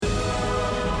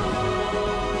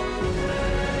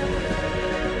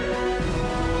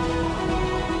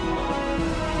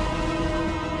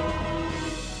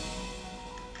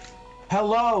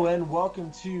Hello and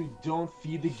welcome to Don't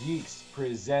Feed the Geeks,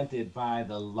 presented by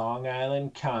the Long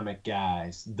Island Comic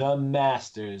Guys, the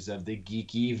masters of the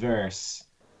geeky verse.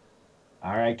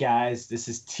 All right, guys, this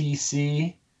is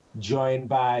TC, joined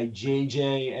by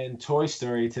JJ and Toy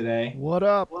Story today. What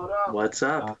up? What's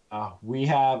up? We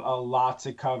have a lot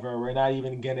to cover. We're not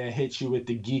even going to hit you with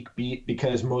the geek beat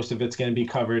because most of it's going to be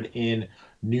covered in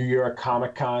New York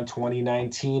Comic Con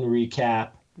 2019 recap.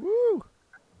 Woo!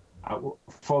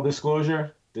 Full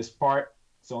disclosure, this part,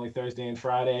 it's only Thursday and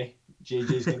Friday.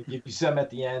 JJ's going to give you some at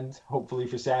the end, hopefully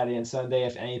for Saturday and Sunday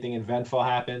if anything eventful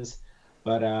happens.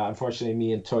 But unfortunately,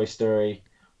 me and Toy Story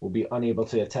will be unable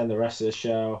to attend the rest of the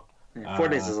show. Yeah, 4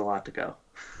 days is a lot to go.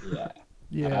 Yeah.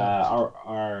 Yeah.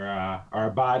 Our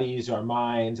bodies, our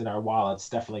minds, and our wallets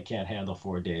definitely can't handle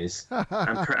 4 days.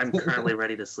 I'm currently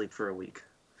ready to sleep for a week.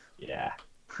 Yeah.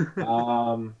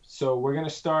 So we're going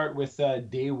to start with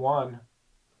day one,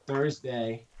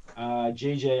 Thursday.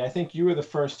 JJ, I think you were the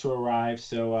first to arrive,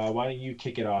 so why don't you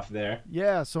kick it off there?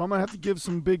 Yeah, so I'm going to have to give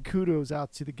some big kudos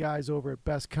out to the guys over at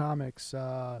Best Comics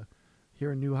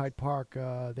here in New Hyde Park.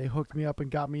 They hooked me up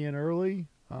and got me in early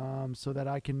so that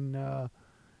I can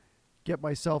get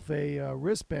myself a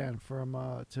wristband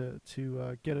from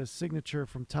to get a signature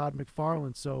from Todd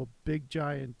McFarlane. So big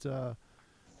giant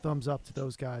thumbs up to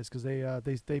those guys because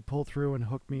they pulled through and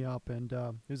hooked me up, and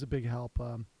it was a big help.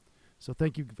 So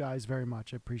thank you guys very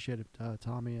much. I appreciate it,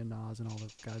 Tommy and Oz and all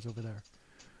the guys over there.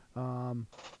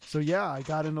 So yeah, I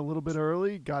got in a little bit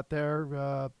early. Got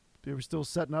there. They were still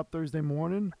setting up Thursday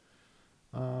morning.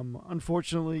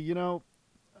 Unfortunately,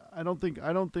 I don't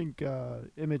think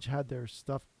Image had their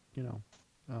stuff,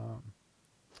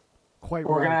 quite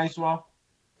Organized right. well?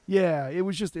 Yeah,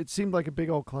 it seemed like a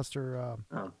big old cluster.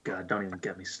 Oh God, don't even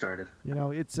get me started.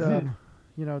 It's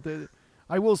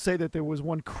I will say that there was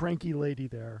one cranky lady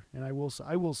there, and I will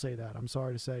say that. I'm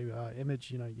sorry to say,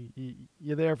 Image.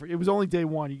 You're there for. It was only day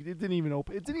one. It didn't even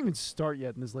open. It didn't even start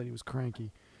yet, and this lady was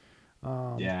cranky.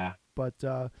 Yeah. But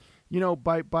I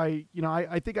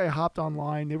think I hopped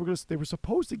online. They were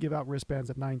supposed to give out wristbands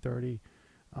at 9:30.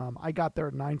 I got there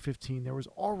at 9:15. There was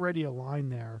already a line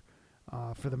there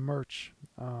for the merch,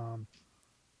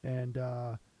 and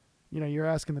you're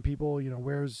asking the people,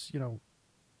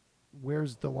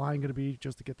 where's the line going to be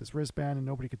just to get this wristband, and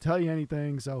nobody could tell you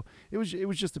anything. So it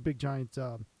was just a big giant.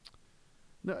 No,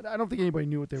 I don't think anybody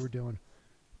knew what they were doing,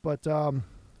 but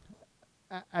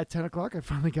at 10 o'clock, I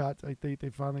finally got. They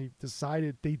finally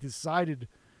decided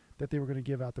that they were going to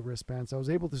give out the wristbands. So I was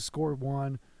able to score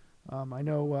one. I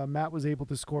know Matt was able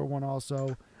to score one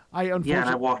also. Yeah, and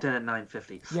I walked in at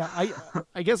 9:50. Yeah,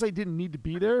 I guess I didn't need to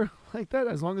be there like that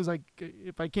as long as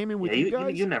if I came in with you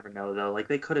guys. You never know though. Like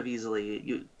they could have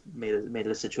easily made it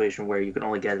a situation where you could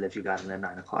only get it if you got in at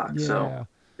 9 o'clock. Yeah. So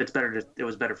it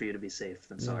was better for you to be safe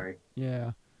than sorry.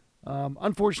 Yeah.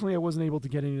 Unfortunately, I wasn't able to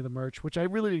get any of the merch, which I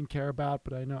really didn't care about.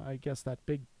 But I guess that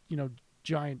big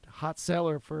giant hot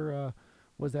seller for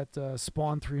was that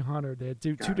Spawn 300. They had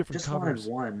two different just covers.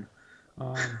 Wanted one.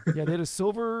 Yeah, they had a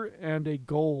silver and a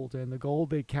gold, and the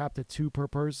gold they capped at 2 per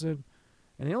person,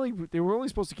 and they were only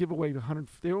supposed to give away 100.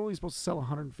 They were only supposed to sell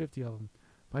 150 of them,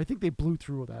 but I think they blew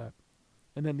through that.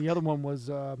 And then the other one was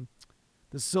the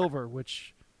silver,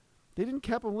 which they didn't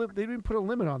cap a limit. They didn't put a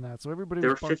limit on that, so everybody.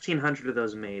 There were 1,500 of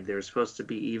those made. They were supposed to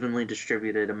be evenly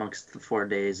distributed amongst the 4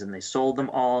 days, and they sold them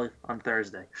all on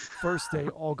Thursday. First day,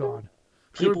 all gone.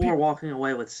 People were walking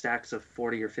away with stacks of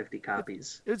 40 or 50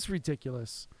 copies. It's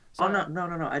ridiculous. So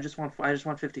no! I just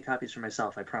want 50 copies for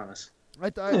myself. I promise.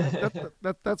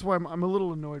 That's why I'm a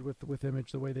little annoyed with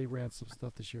Image the way they ran some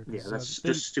stuff this year. Yeah, that's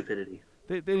just stupidity.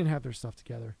 They didn't have their stuff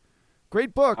together.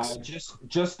 Great books.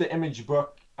 Just the Image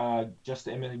book, just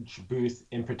the Image booth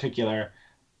in particular,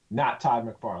 not Todd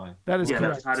McFarlane. That is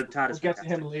correct. Todd we'll get to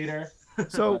him later.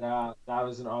 So but, that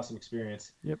was an awesome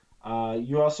experience. Yep.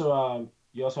 You also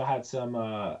had some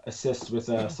assists with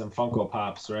some Funko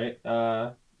Pops, right?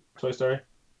 Toy Story.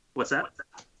 What's that?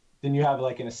 Then you have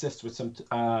like an assist with some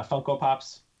Funko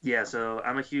Pops. Yeah, so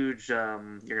I'm a huge.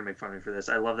 You're gonna make fun of me for this.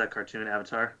 I love that cartoon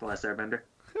Avatar: The Last Airbender.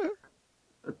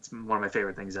 It's one of my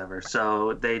favorite things ever.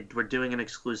 So they were doing an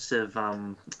exclusive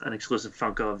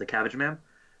Funko of the Cabbage Man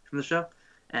from the show,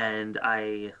 and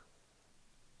I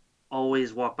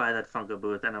always walk by that Funko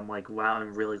booth, and I'm like, wow,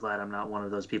 I'm really glad I'm not one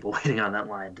of those people waiting on that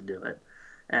line to do it.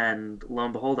 And lo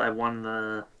and behold, I won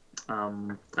the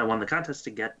contest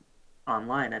to get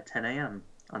online at 10 a.m.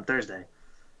 on Thursday.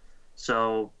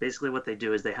 So basically what they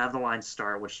do is they have the line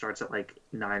start, which starts at like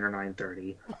 9 or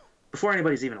 9:30, before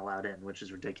anybody's even allowed in, which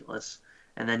is ridiculous.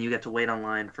 And then you get to wait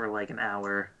online for like an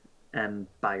hour and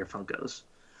buy your Funkos.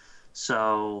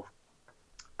 So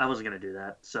I wasn't gonna do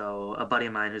that. So a buddy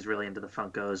of mine who's really into the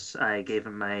Funkos,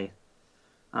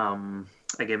 um,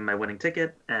 I gave him my winning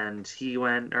ticket, and he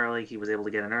went early. He was able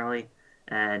to get in early,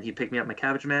 and he picked me up my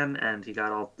Cabbage Man, and he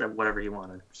got all whatever he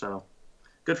wanted. So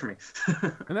good for me.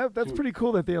 And that's pretty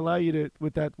cool that they allow you to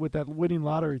with that winning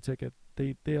lottery ticket.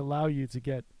 They allow you to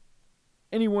get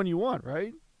anyone you want,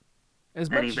 right? As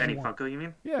much as Any you want. Funko, you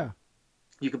mean? Yeah,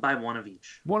 You could buy one of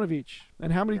each. one of each.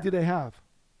 And how many Yeah. did they have?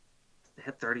 They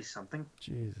had 30 something.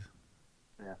 Jeez.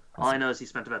 Yeah. All I know is he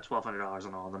spent about $1,200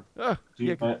 on all of them. Do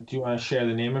you want to share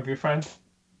the name of your friend?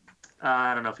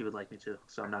 I don't know if he would like me to,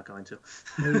 so I'm not going to.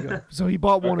 there you go. So he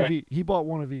bought one of Okay. each. He bought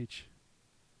one of each.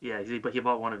 Yeah, he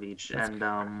bought one of each, That's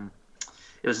and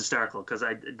it was hysterical because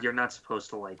you're not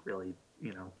supposed to like really,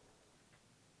 you know.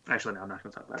 Actually, no, I'm not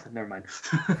going to talk about it. Never mind.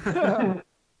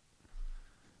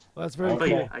 Well, that's very But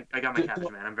cool. yeah, I got my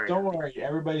Cabbage Man. I'm very Don't happy. worry,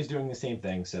 everybody's doing the same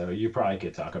thing, so you probably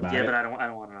could talk about Yeah, it. but I don't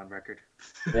want it on record.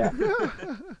 Yeah.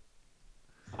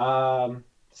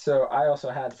 So I also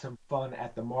had some fun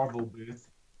at the Marvel booth.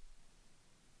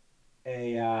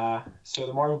 So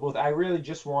the Marvel booth, I really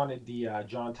just wanted the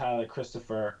John Tyler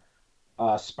Christopher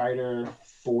Spider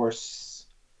Force.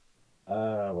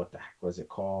 What the heck was it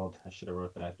called? I should have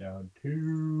wrote that down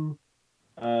too.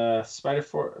 Spider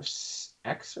Force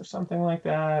X or something like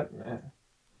that.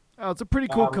 Oh, it's a pretty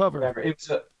cool cover. Whatever.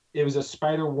 It was a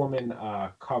Spider Woman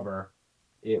cover.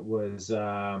 It was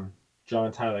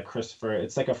John Tyler Christopher.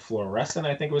 It's like a fluorescent,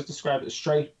 I think it was described.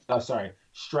 Strike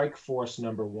Force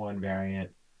 #1 variant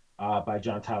by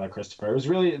John Tyler Christopher. It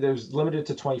was limited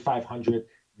to 2,500.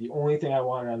 The only thing I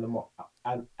wanted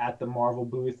at the Marvel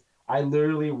booth, I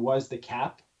literally was the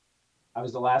cap. I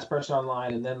was the last person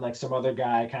online, and then like some other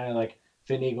guy kind of like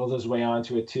finagled his way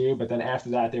onto it too. But then after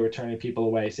that, they were turning people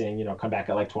away, saying, come back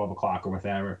at like 12 o'clock or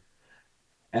whatever.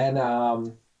 And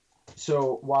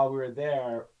so while we were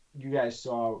there, you guys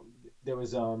saw there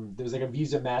was like a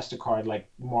Visa MasterCard like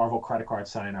Marvel credit card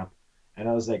sign up, and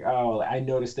I was like, oh, I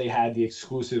noticed they had the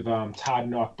exclusive Todd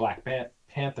Knock Black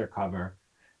Panther cover,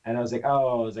 and I was like,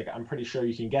 I'm pretty sure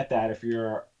you can get that if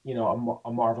you're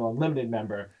a Marvel Unlimited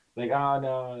member. Like, oh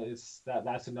no,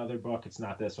 that's another book. It's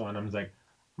not this one. I was like,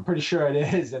 I'm pretty sure it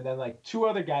is. And then like two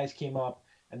other guys came up,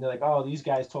 and they're like, oh, these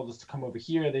guys told us to come over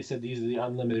here. They said these are the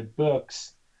unlimited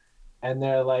books. And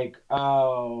they're like,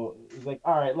 oh, he's like,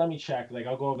 all right, let me check. Like,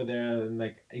 I'll go over there. And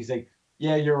like, he's like,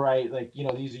 yeah, you're right. Like,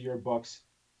 these are your books.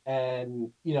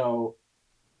 And,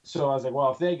 so I was like,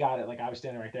 well, if they got it, like I was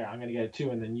standing right there, I'm going to get it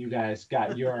too. And then you guys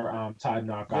got your Todd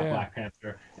Knock Black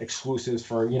Panther exclusives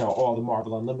for, all the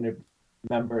Marvel Unlimited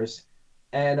members.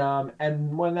 And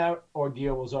when that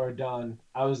ordeal was all done,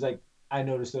 I was like, I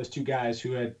noticed those two guys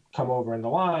who had come over in the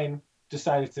line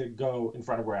decided to go in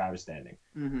front of where I was standing.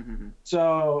 Mm-hmm.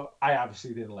 So I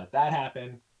obviously didn't let that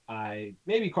happen. I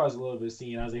maybe caused a little bit of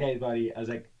scene. I was like, hey, buddy. I was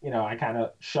like, I kind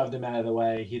of shoved him out of the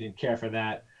way. He didn't care for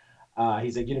that.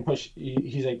 He's like, you didn't push.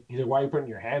 He's like, why are you putting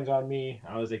your hands on me?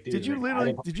 I was like, dude. Did you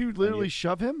literally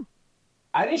shove him?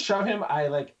 I didn't shove him. I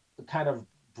like kind of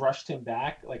brushed him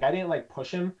back. Like I didn't like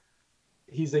push him.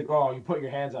 He's like, oh, you put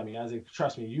your hands on me. I was like,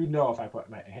 trust me, if I put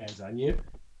my hands on you.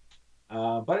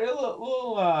 But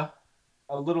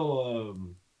a little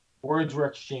words were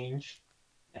exchanged,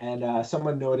 and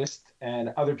someone noticed,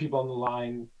 and other people on the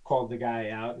line called the guy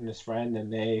out and his friend,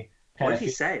 and they What did he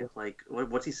say? Like,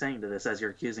 what's he saying to this as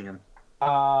you're accusing him?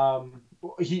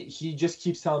 He just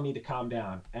keeps telling me to calm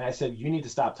down, and I said, you need to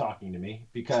stop talking to me,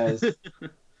 because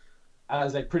I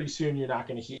was like, pretty soon you're not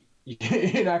going to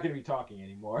be talking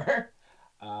anymore.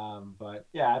 But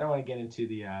yeah, I don't want to get into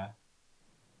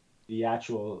the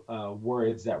actual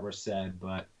words that were said,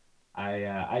 but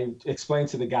I explained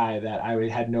to the guy that I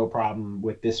had no problem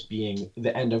with this being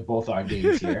the end of both our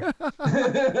days here.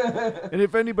 And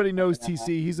if anybody knows TC,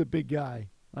 he's a big guy.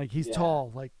 Like he's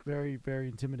tall, like very, very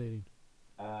intimidating.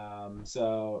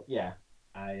 So yeah,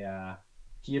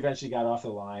 he eventually got off the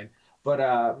line, but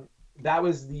that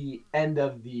was the end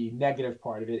of the negative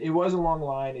part of it. It was a long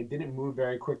line. It didn't move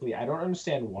very quickly. I don't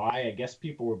understand why. I guess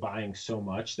people were buying so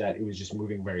much that it was just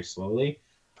moving very slowly.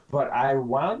 But I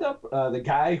wound up, the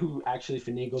guy who actually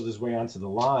finagled his way onto the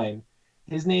line,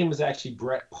 his name is actually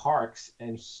Brett Parks,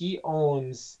 and he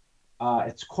owns,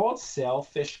 it's called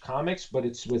Sailfish Comics, but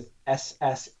it's with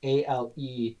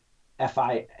SSALEFISH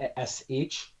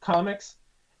Comics.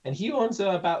 And he owns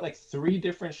about like 3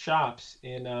 different shops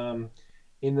in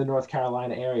the North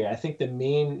Carolina area. I think the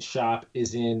main shop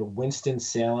is in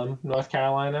Winston-Salem, North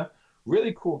Carolina.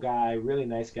 Really cool guy, really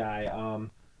nice guy.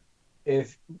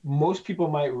 If most people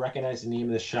might recognize the name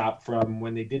of the shop from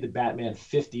when they did the Batman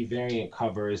 50 variant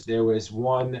covers, there was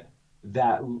one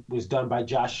that was done by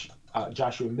Josh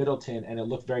Joshua Middleton, and it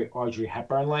looked very Audrey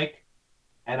Hepburn like.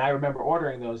 And I remember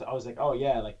ordering those. I was like, oh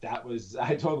yeah, like that was.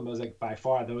 I told him I was like, by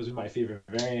far those were my favorite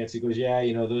variants. He goes, yeah,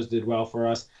 those did well for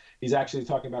us. He's actually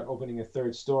talking about opening a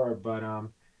third store, but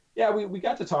yeah, we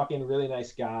got to talking. Really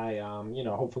nice guy.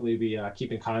 Hopefully we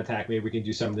keep in contact. Maybe we can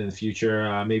do something in the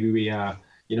future. Maybe we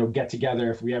get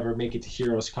together if we ever make it to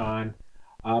Heroes Con.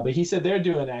 But he said they're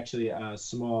doing actually a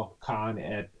small con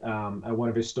at one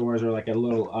of his stores, or like a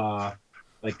little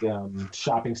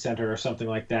shopping center or something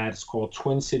like that. It's called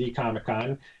Twin City Comic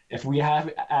Con. If we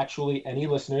have actually any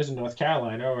listeners in North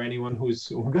Carolina or anyone who's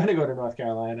going to go to North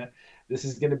Carolina, this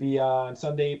is going to be on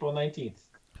Sunday, April 19th.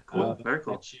 Cool. Very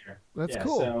cool. Next year. That's Yeah,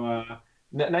 cool. So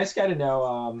nice guy to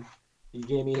know. He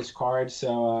gave me his card,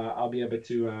 so I'll be able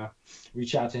to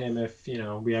reach out to him if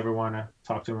we ever want to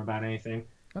talk to him about anything.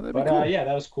 Oh, that'd But be cool. yeah,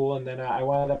 that was cool. And then I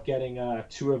wound up getting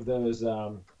two of those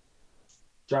John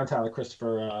Tyler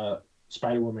Christopher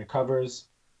Spider-Woman covers.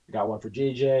 I got one for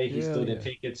JJ. He Hell still didn't yeah.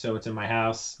 take it, so it's in my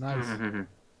house. Nice.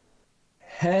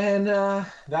 And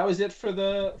that was it for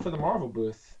the Marvel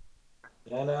booth.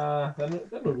 And then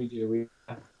what did we do?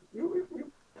 We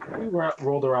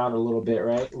rolled around a little bit,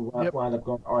 right? We Yep. wound up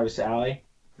going to Artist Alley.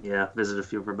 Yeah, visited a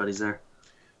few of our buddies there.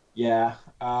 Yeah.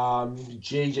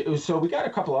 JJ. So we got a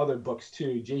couple other books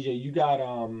too. JJ, you got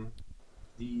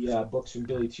the books from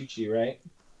Billy Tucci, right?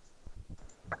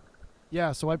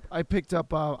 Yeah, so I picked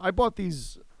up. I bought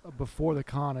these before the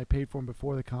con. I paid for them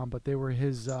before the con, but they were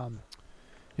his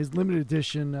limited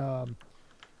edition,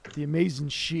 the Amazing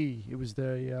She. It was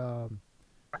the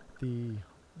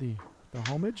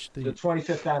homage. The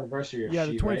 25th anniversary of Yeah,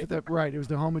 She, the 25th. right? Right. It was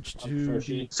the homage Of to first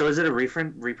the. She. So is it a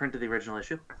reprint of the original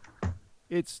issue?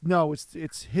 It's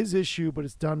his issue, but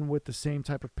it's done with the same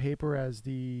type of paper as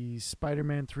the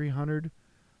Spider-Man 300.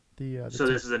 So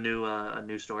this is a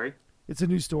new story. It's a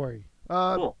new story.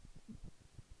 Cool.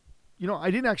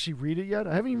 I didn't actually read it yet.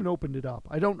 I haven't even opened it up.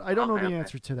 I don't know the Okay.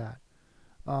 answer to that.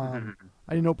 I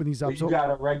didn't open these up. But you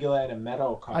got a regular and a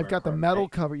metal cover. I've got the metal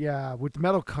cover. Yeah, with the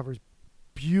metal covers,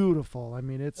 beautiful. I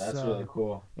mean, it's That's really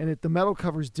cool. and the metal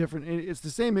cover is different. It's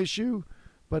the same issue,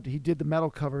 but he did the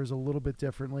metal covers a little bit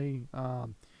differently.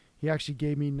 He actually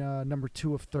gave me number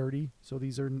 2 of 30, so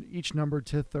these are each numbered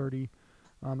to 30.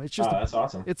 It's just that's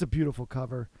awesome. it's a beautiful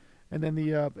cover, and then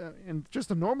and just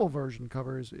the normal version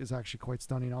cover is actually quite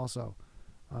stunning also.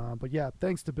 But yeah,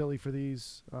 thanks to Billy for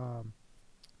these.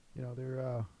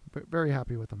 They're very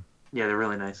happy with them. Yeah, they're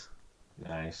really nice.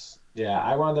 Nice. Yeah,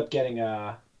 I wound up getting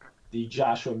the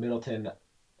Joshua Middleton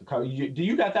cover. Do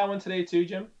you got that one today too,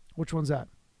 Jim? Which one's that?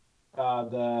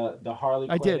 The Harley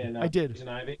I Quinn did. and I did. Poison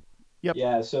Ivy. Yep.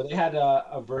 Yeah, so they had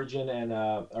a Virgin and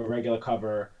a regular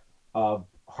cover of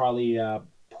Harley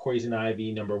Poison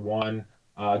Ivy #1,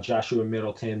 Joshua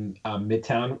Middleton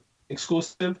Midtown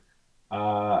exclusive.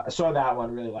 I saw that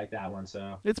one, really liked that one.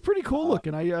 So It's pretty cool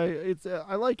looking.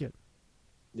 I like it.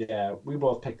 yeah, we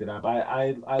both picked it up.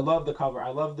 I love the cover. I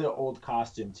love the old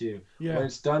costume too. Yeah. When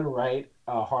it's done right,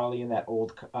 Harley in that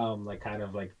old kind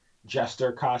of like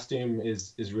jester costume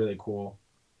is really cool.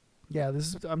 Yeah,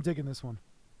 I'm digging this one.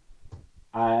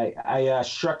 I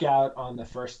struck out on the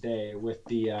first day with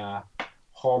the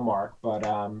Hallmark, but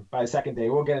by the second day,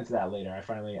 we'll get into that later. I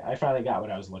finally got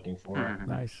what I was looking for.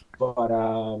 Nice. But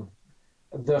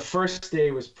the first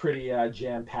day was pretty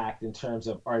jam packed in terms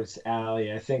of Artist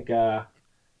Alley. I think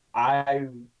I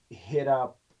hit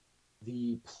up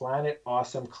the Planet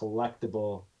Awesome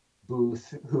Collectible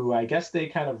booth, who I guess they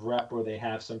kind of rep, or they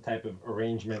have some type of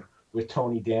arrangement with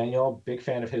Tony Daniel. Big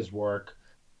fan of his work.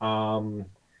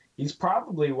 He's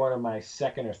probably one of my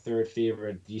second or third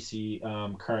favorite DC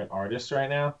current artists right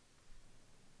now.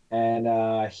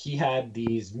 And he had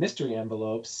these mystery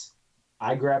envelopes.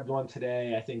 I grabbed one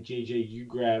today. I think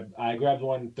I grabbed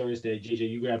one Thursday. JJ,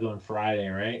 you grabbed one Friday,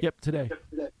 right? Yep, today.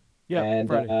 Yeah, And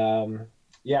Friday.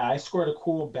 yeah, I scored a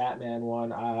cool Batman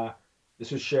one.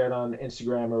 This was shared on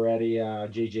Instagram already.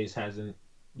 JJ's hasn't.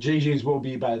 JJ's will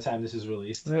be by the time this is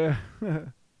released. So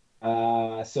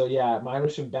yeah, mine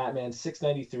was from Batman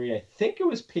 693. I think it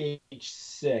was page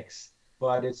 6,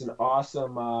 but it's an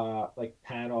awesome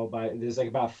panel there's like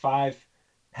about 5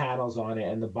 panels on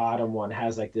it, and the bottom one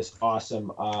has like this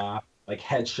awesome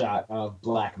headshot of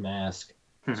Black Mask.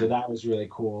 So that was really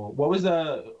cool. What was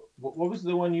the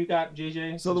one you got,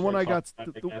 JJ? So the one I got,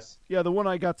 guess. the one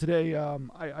I got today,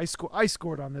 I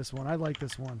scored on this one. I like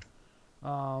this one.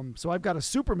 So I've got a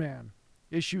Superman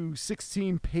issue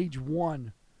 16, page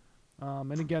 1.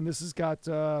 And again, this has got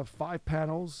 5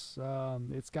 panels.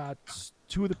 It's got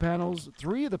 3 of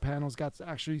the panels got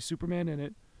actually Superman in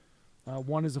it.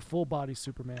 One is a full body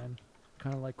Superman,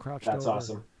 kind of like crouched over. That's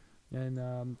awesome.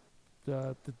 And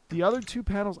the other two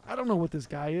panels, I don't know what this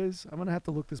guy is. I'm gonna have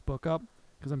to look this book up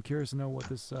because I'm curious to know what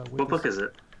this. What book is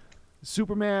it?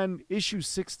 Superman issue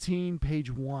 16,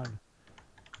 page 1.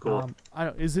 Cool. I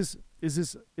don't. Is this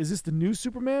the new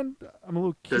Superman? I'm a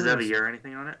little curious. Does it have a year or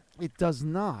anything on it? It does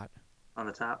not. On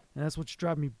the top? And that's what's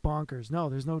driving me bonkers. No,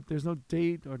 there's no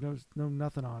date or no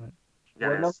nothing on it.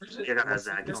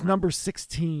 It's number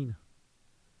 16.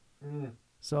 Mm.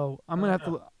 So I'm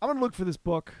gonna look for this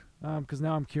book because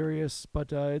now I'm curious.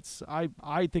 But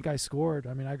I think I scored.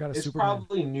 I mean, I got a It's Superman.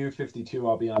 probably New 52.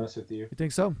 I'll be honest with you, You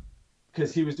think so?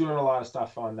 because he was doing a lot of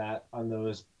stuff on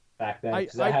those back then.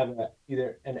 Because I have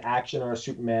either an Action or a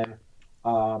Superman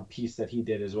piece that he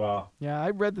did as well. Yeah, I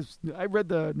read this. I read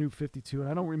the New 52, and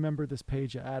I don't remember this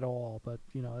page at all. But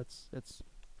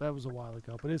that was a while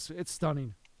ago. But it's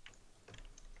stunning.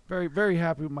 Very, very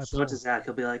happy with my So pull. to Zach,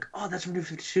 he'll be like, "Oh, that's from New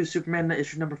 52, Superman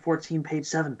issue number 14, page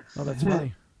 7." Oh, that's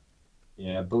funny.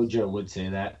 Yeah, Bojo would say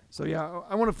that. So yeah,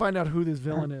 I want to find out who this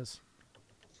villain is.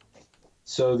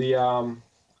 So the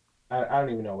I don't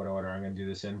even know what order I'm going to do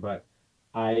this in, but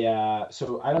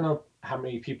so I don't know how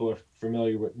many people are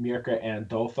familiar with Mirka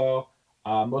Andolfo.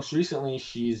 Most recently,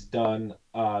 she's done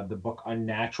the book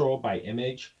Unnatural by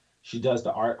Image. She does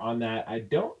the art on that.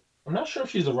 I'm not sure if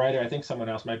she's a writer. I think someone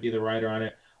else might be the writer on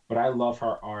it, but I love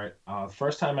her art. The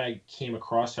first time I came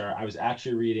across her, I was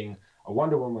actually reading a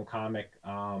Wonder Woman comic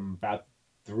about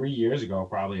 3 years ago,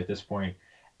 probably at this point,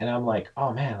 and I'm like,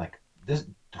 oh man, like this.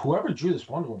 Whoever drew this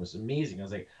Wonder Woman is amazing. I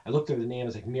was like, I looked at the name, I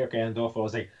was like Mirka Andolfo. I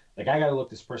was like I gotta look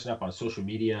this person up on social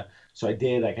media. So I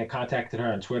did. Like I contacted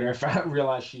her on Twitter. I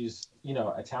realized she's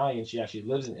Italian. She actually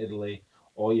lives in Italy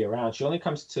all year round. She only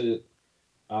comes to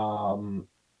the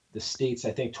States,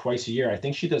 I think, twice a year. I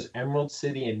think she does Emerald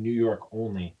City and New York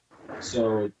only.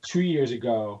 So 2 years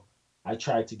ago, I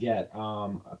tried to get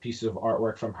a piece of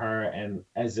artwork from her and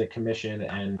as a commission,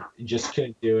 and just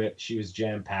couldn't do it. She was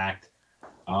jam packed.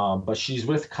 But she's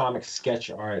with Comic Sketch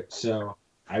Art, so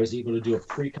I was able to do a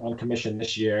pre-con commission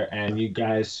this year, and you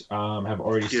guys have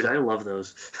already. Dude, I love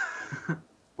those.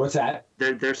 What's that?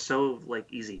 They're so like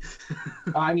easy.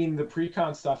 I mean, the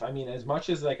pre-con stuff. I mean, as much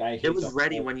as like I hate it was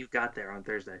ready when you got there on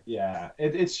Thursday. Yeah,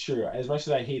 it's true. As much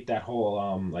as I hate that whole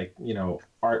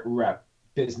art rep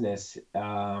business,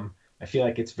 I feel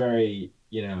like it's very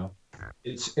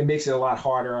it makes it a lot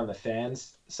harder on the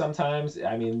fans sometimes.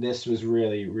 I mean, this was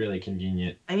really, really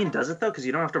convenient. I mean, does it though? Because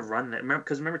you don't have to run that.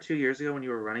 Remember 2 years ago when you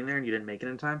were running there and you didn't make it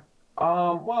in time?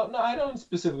 Well, no, I don't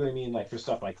specifically mean like for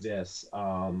stuff like this.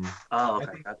 Oh,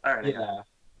 okay. All right. Yeah.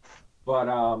 But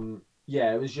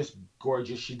yeah, it was just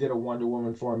gorgeous. She did a Wonder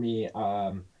Woman for me.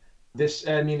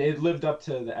 It lived up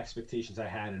to the expectations I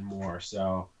had and more.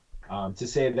 So to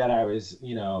say that I was,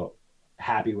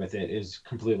 happy with it is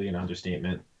completely an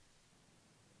understatement.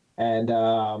 And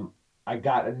I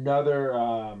got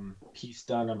another piece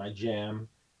done on my jam.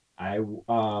 Our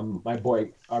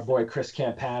boy Chris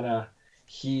Campana,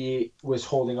 he was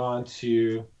holding on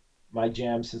to my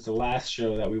jam since the last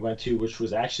show that we went to, which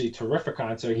was actually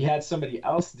Terrificon. So he had somebody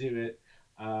else do it.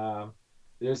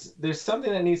 There's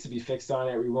something that needs to be fixed on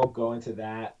it. We won't go into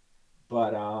that,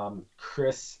 but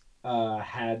Chris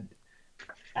had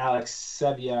Alex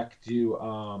Seviak do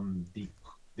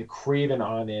the Craven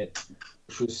on it,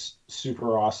 which was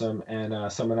super awesome,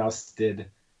 and someone else did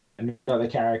another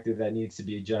character that needs to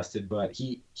be adjusted. But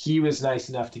he was nice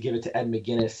enough to give it to Ed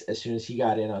McGuinness as soon as he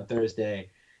got in on Thursday,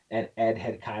 and Ed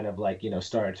had kind of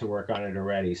started to work on it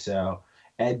already. So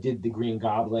Ed did the Green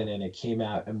Goblin, and it came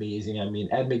out amazing. I mean,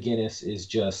 Ed McGuinness is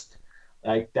just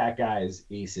like that guy's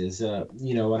aces.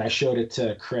 When I showed it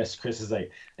to Chris is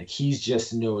like he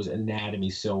just knows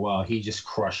anatomy so well. He just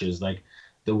crushes like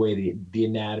the way the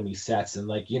anatomy sets, and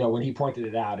when he pointed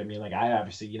it out, I mean, like I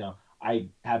obviously I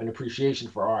have an appreciation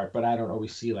for art, but I don't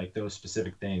always see like those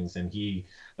specific things, and he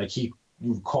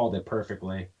called it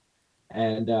perfectly.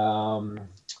 And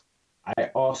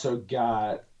I also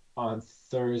got on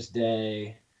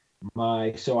Thursday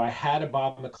so I had a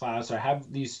Bob McLeod, so I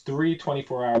have these 3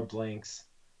 24-hour blanks.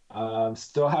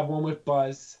 Still have one with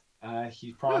Buzz.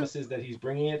 He promises that he's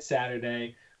bringing it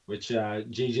Saturday, which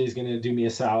JJ's going to do me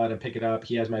a solid and pick it up.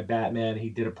 He has my Batman. He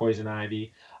did a Poison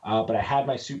Ivy. But I had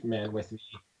my Superman with me,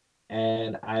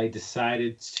 and I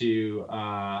decided to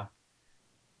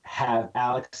have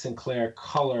Alex Sinclair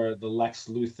color the Lex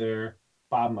Luthor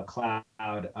Bob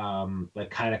McLeod, like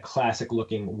kind of classic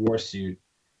looking war suit.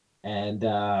 And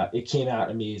it came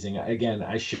out amazing. Again,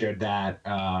 I shared that.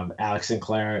 Alex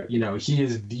Sinclair, he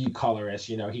is the colorist.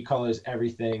 He colors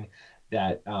everything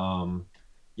that,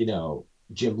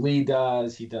 Jim Lee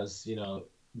does. He does,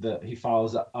 he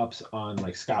follows up on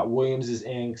like Scott Williams's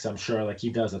inks. I'm sure like he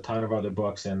does a ton of other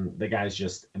books, and the guy's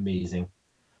just amazing.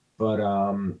 But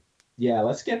yeah,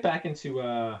 let's get back into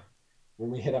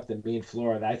when we hit up the main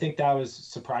floor. I think that was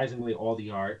surprisingly all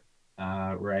the art,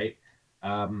 right?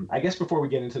 I guess before we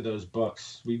get into those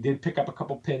books, we did pick up a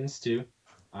couple pins too.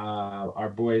 Our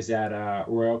boys at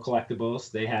Royal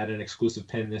Collectibles, they had an exclusive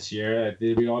pin this year.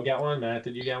 Did we all get one? Matt,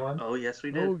 did you get one? Oh yes,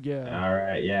 we did. Oh yeah. All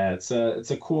right, yeah, it's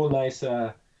a cool, nice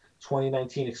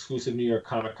 2019 exclusive New York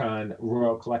Comic Con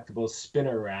Royal Collectibles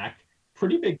spinner rack.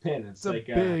 Pretty big pin. It's a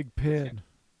big pin.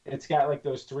 It's got like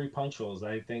those three punch holes.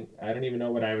 I think I don't even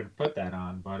know what I would put that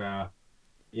on, but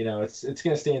it's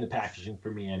gonna stay in the packaging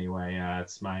for me anyway.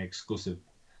 It's my exclusive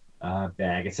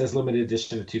bag. It says limited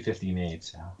edition of 250 made,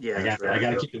 so Yeah, I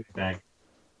got to keep it in the bag.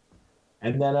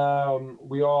 And then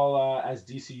we all, as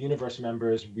DC Universe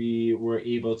members, we were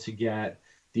able to get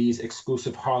these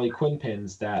exclusive Harley Quinn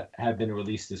pins that have been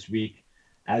released this week.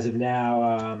 As of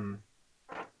now,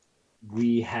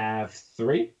 we have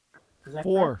three. Is that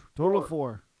Four. correct? Total of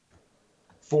four.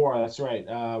 Four, that's right.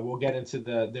 We'll get into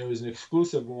there was an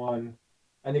exclusive one,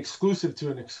 an exclusive to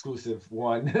an exclusive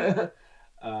one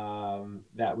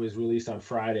that was released on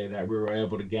Friday that we were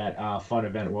able to get. Fun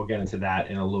event. We'll get into that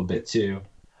in a little bit too.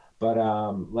 But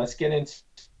let's get into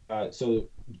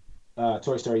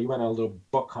Toy Story. You went on a little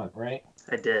book hunt, right?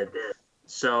 I did.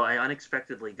 So I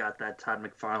unexpectedly got that Todd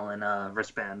McFarlane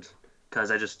wristband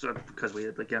because we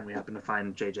happened to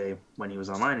find JJ when he was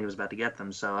online. He was about to get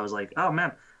them, so I was like, oh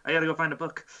man, I gotta go find a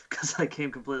book because I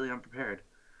came completely unprepared.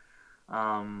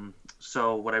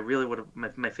 So what I really would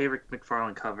have my favorite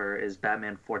McFarlane cover is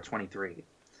Batman 423,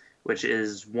 which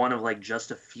is one of like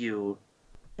just a few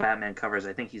Batman covers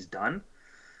I think he's done.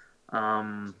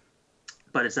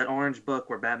 But it's that orange book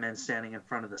where Batman's standing in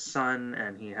front of the sun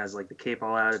and he has like the cape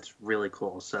all out. It's really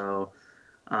cool. So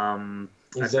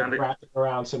Is it wrapping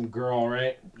around some girl,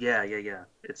 right? Yeah.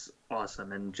 It's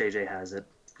awesome, and JJ has it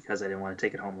because I didn't want to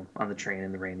take it home on the train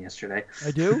in the rain yesterday.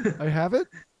 I do. I have it.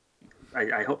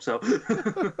 I hope so.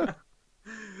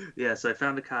 Yeah, so I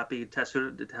found a copy. Tess,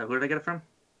 who did I get it from?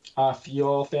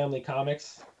 Fuel Family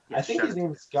Comics. Yes, I think his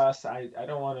name is Gus. I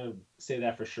don't want to say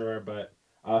that for sure, but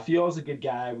Fuel's a good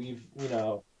guy. We've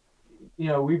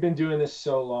we've been doing this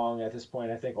so long at this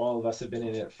point. I think all of us have been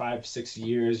in it 5-6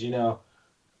 years.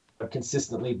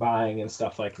 Consistently buying and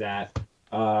stuff like that.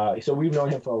 So we've known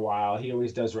him for a while. He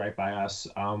always does right by us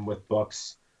with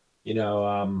books.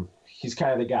 He's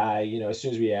kind of the guy. As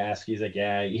soon as we ask, he's like,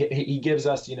 yeah. He gives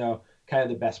us kind of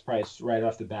the best price right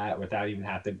off the bat without even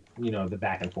have to the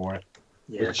back and forth.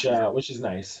 Yeah, which is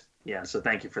nice. Yeah, so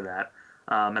thank you for that.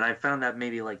 And I found that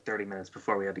maybe like 30 minutes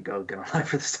before we had to go get online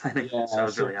for the signing. Yeah, so I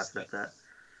was really happy with that.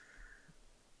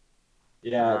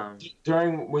 Yeah,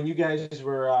 during when you guys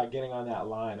were getting on that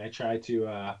line, I tried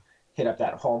to hit up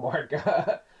that Hallmark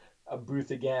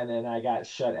booth again, and I got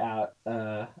shut out.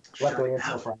 Luckily,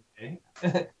 until Friday,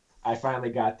 I finally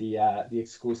got the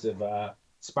exclusive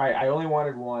Spider. I only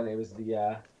wanted one. It was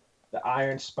the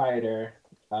Iron Spider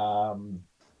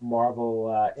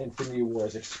Marvel Infinity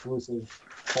Wars exclusive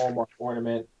Hallmark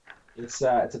ornament. It's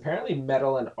apparently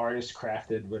metal and artist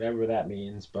crafted, whatever that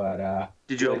means. But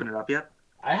did you open it up yet?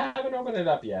 I haven't opened it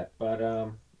up yet, but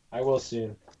I will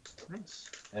soon. Nice.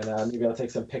 And maybe I'll take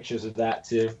some pictures of that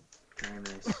too. Very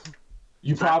nice.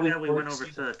 You so probably we went over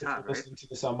to Todd, right? Listening to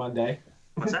this on Monday.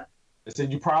 What's that? I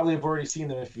said you probably have already seen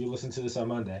them if you listen to this on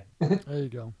Monday. There you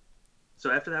go.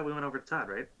 So after that, we went over to Todd,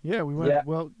 right? Yeah, we went. Yeah.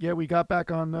 Well, yeah, we got back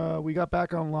on. We got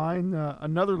back online.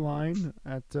 Another line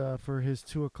at for his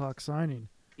 2:00 signing.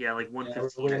 Yeah, like 1:15. Yeah,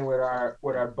 we're waiting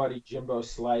with our buddy Jimbo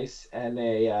Slice and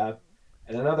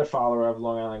and another follower of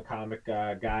Long Island Comic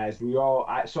guys.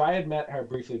 So I had met her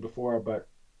briefly before, but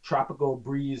Tropical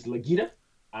Breeze Lagita.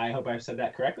 I hope I said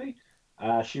that correctly.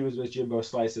 She was with Jimbo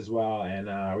Slice as well, and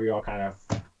we all kind of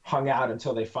hung out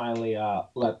until they finally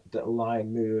let the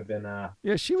line move. And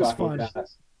yeah, she was fun.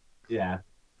 Yeah,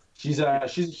 she's a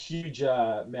huge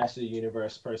Master of the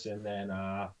Universe person,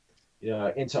 and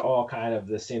into all kind of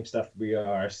the same stuff we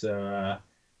are. So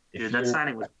dude, that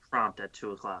signing was prompt at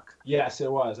 2:00. Yes,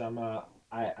 it was.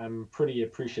 I'm pretty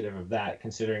appreciative of that,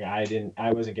 considering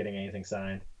I wasn't getting anything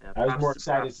signed. Yeah, I was more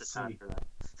excited to see.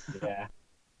 Yeah.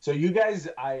 So you guys,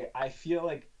 I feel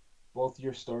like both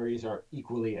your stories are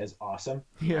equally as awesome.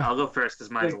 Yeah, I'll go first because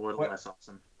mine's a little less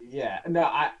awesome. Yeah, no,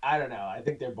 I don't know. I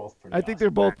think they're both pretty. I think they're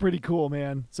both pretty cool,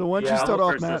 man. So why don't you start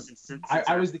off, Matt?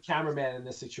 I was the cameraman in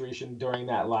this situation during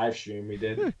that live stream we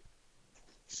did.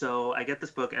 So I get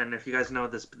this book, and if you guys know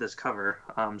this cover,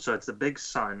 so it's the big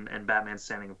sun and Batman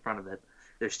standing in front of it.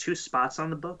 There's two spots on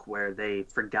the book where they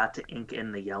forgot to ink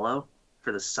in the yellow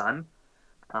for the sun.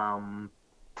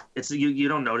 It's you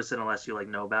don't notice it unless you like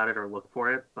know about it or look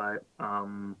for it. But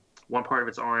one part of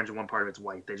it's orange and one part of it's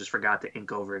white. They just forgot to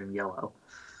ink over it in yellow.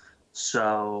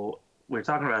 So we are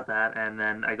talking about that, and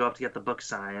then I go up to get the book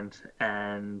signed,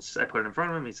 and I put it in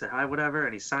front of him. He said hi, whatever,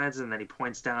 and he signs it, and then he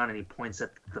points down and he points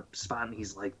at the spot, and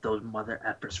he's like, "Those mother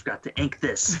effers forgot to ink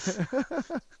this."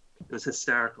 It was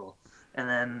hysterical. And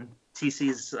then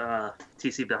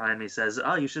TC behind me says,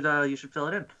 "Oh, you should fill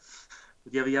it in.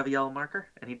 Do you have a yellow marker?"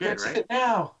 And he did, Fix right? it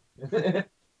now.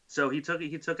 So he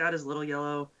took out his little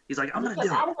yellow. He's like, I'm gonna do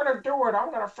it. I'm gonna do it.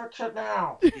 I'm gonna fix it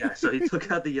now. Yeah. So he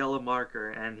took out the yellow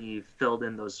marker and he filled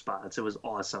in those spots. It was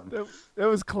awesome. That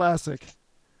was classic.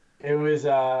 It was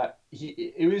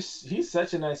he's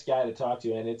such a nice guy to talk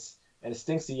to, and it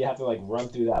stinks that you have to like run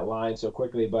through that line so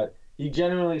quickly, but he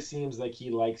generally seems like he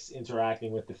likes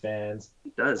interacting with the fans.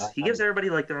 He does. He gives everybody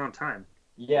like their own time.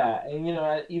 Yeah, and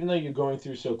even though you're going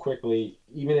through so quickly,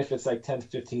 even if it's like 10 to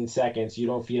 15 seconds, you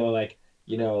don't feel like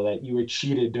that you were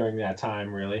cheated during that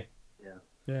time, really.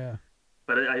 Yeah.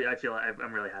 But I feel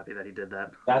I'm really happy that he did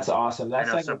that. That's awesome. That's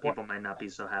I know like some people might not be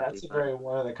so happy. That's a very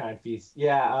one of the kind feast.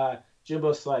 Yeah,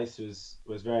 Jimbo Slice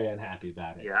was very unhappy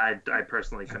about it. Yeah, I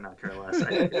personally could not care less. I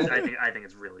think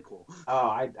it's really cool. Oh,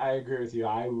 I agree with you.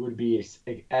 I would be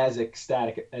as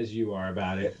ecstatic as you are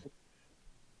about it.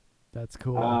 That's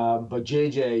cool. But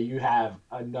JJ, you have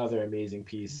another amazing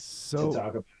piece to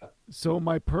talk about. So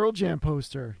my Pearl Jam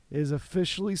poster is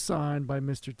officially signed by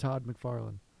Mr. Todd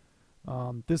McFarlane.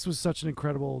 This was such an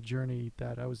incredible journey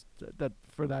that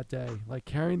for that day, like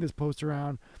carrying this poster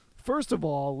around. First of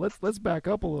all, let's back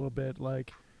up a little bit.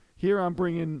 Like here, I'm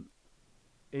bringing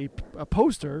a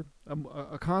poster,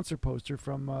 a concert poster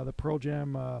from the Pearl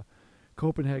Jam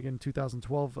Copenhagen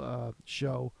 2012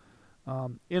 show,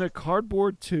 in a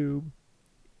cardboard tube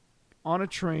on a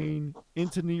train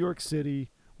into New York City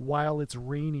while it's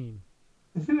raining.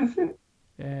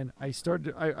 And I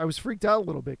was freaked out a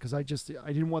little bit because I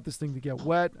didn't want this thing to get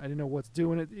wet. I didn't know what's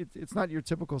doing it. It's not your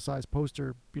typical size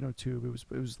poster, tube.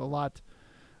 It was a lot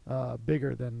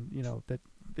bigger than, that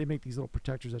they make these little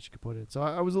protectors that you could put in. So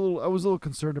I was a little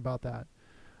concerned about that.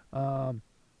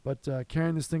 But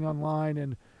carrying this thing online,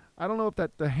 and I don't know if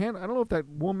that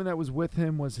woman that was with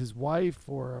him was his wife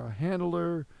or a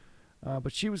handler,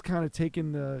 but she was kind of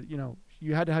taking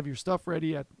you had to have your stuff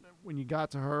ready when you got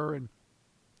to her and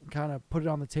kind of put it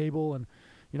on the table, and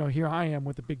here I am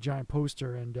with a big giant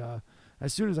poster, and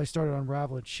as soon as I started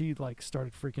unraveling, she like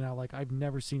started freaking out, like I've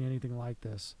never seen anything like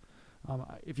this.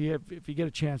 If you get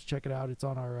a chance, check it out. It's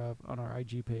on our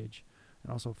IG page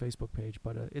and also Facebook page,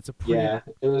 but it's a pretty... Yeah,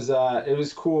 it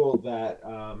was cool that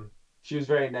she was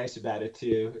very nice about it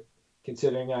too,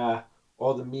 considering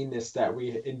all the meanness that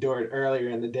we endured earlier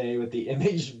in the day with the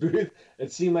image booth.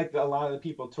 It seemed like a lot of the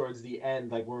people towards the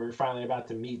end, like when we were finally about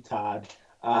to meet Todd,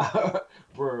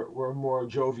 were more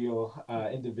jovial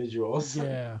individuals.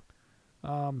 Yeah.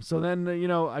 So then,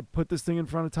 I put this thing in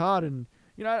front of Todd, and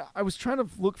I was trying to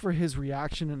look for his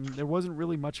reaction, and there wasn't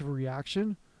really much of a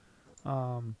reaction.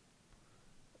 I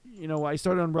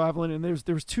started unraveling, and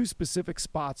there was two specific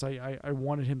spots I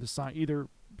wanted him to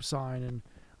sign, and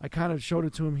I kind of showed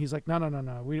it to him. He's like, no,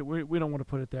 we don't want to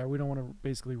put it there. We don't want to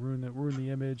basically ruin the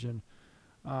image, and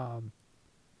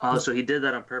so he did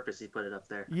that on purpose. He put it up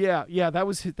there. Yeah, that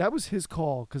was his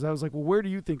call, because I was like, well, where do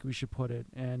you think we should put it?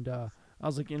 And I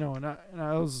was like, and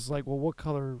I was like, well, what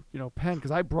color, pen?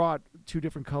 Because I brought two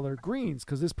different color greens,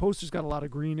 because this poster's got a lot of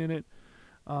green in it.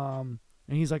 And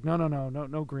he's like,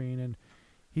 no green. And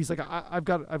he's like, I've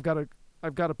got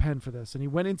a pen for this. And he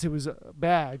went into his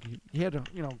bag. He had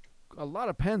a lot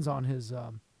of pens on his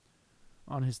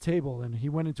table, and he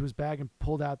went into his bag and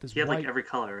pulled out this. He had like every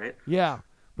color, right? Yeah,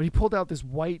 but he pulled out this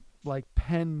white like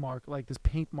pen mark, like this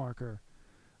paint marker.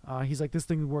 He's like, this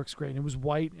thing works great. And it was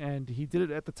white, and he did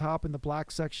it at the top in the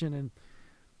black section, and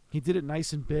he did it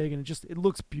nice and big, and it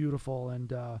looks beautiful.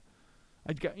 And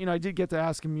I did get to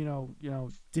ask him,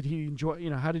 did he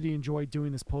enjoy, how did he enjoy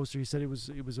doing this poster? He said it was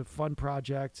a fun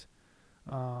project.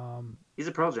 He's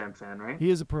a Pearl Jam fan, right? He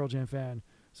is a Pearl Jam fan.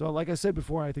 So like I said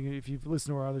before, I think if you've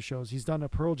listened to our other shows, he's done a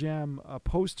Pearl Jam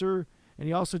poster, and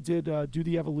he also did Do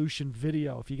the Evolution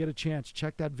video. If you get a chance,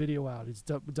 check that video out. It's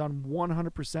done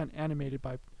 100% animated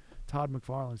by Todd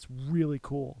McFarlane. It's really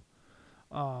cool.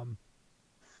 Awesome.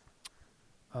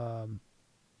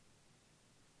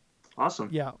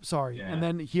 Yeah, sorry. Yeah. And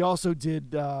then he also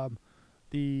did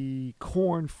the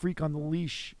Korn Freak on the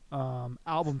Leash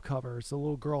album cover. It's a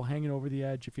little girl hanging over the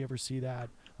edge, if you ever see that,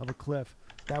 of a cliff.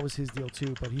 That was his deal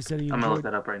too. But he said he enjoyed... I'm going to look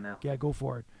that up right now. Yeah, go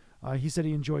for it. He said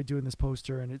he enjoyed doing this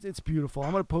poster, and it's beautiful. I'm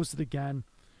going to post it again.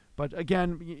 But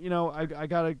again, I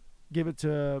got to give it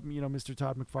to, Mr.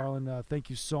 Todd McFarlane. Thank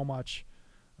you so much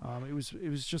It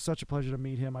was just such a pleasure to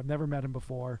meet him. I've never met him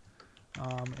before,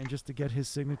 and just to get his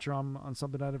signature on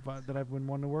something that I've been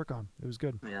wanting to work on. It was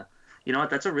good. Yeah. You know what?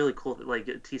 That's a really cool. Like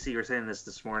TC, you were saying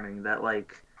this morning that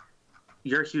like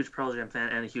you're a huge Pearl Jam fan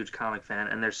and a huge comic fan,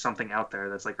 and there's something out there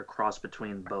that's like a cross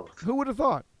between both, Who would have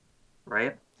thought?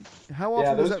 right? How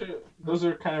Yeah, often does that? those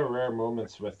are kind of rare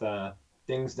moments with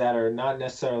things that are not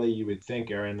necessarily you would think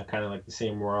are in the kind of like the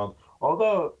same world.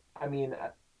 Although, I mean,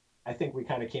 I think we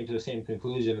kind of came to the same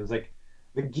conclusion. It's like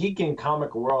the geek and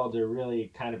comic world are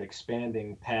really kind of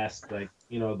expanding past like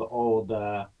the old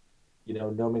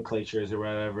nomenclatures or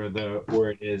whatever the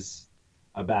word is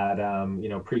about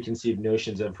preconceived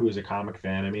notions of who's a comic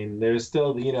fan. I mean, there's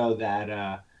still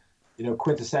that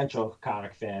quintessential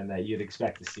comic fan that you'd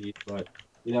expect to see, but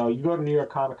you go to New York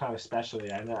Comic Con especially,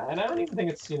 and I don't even think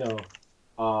it's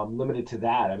limited to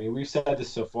that. I mean, we've said this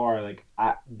so far. Like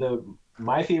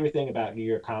my favorite thing about New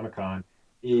York Comic Con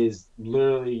is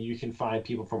literally you can find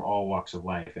people from all walks of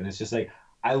life, and it's just like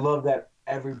I love that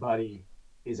everybody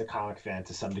is a comic fan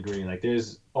to some degree. Like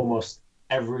there's almost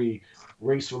every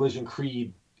race, religion,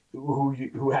 creed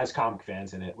who has comic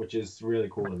fans in it, which is really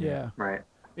cool to me. Yeah. Right.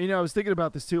 I was thinking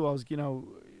about this too. I was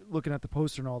looking at the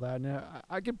poster and all that, and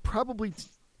I could probably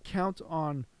count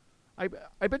on.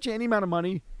 I bet you any amount of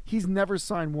money he's never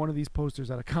signed one of these posters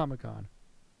at a Comic-Con.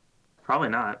 Probably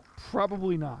not.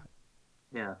 Probably not.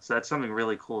 Yeah. So that's something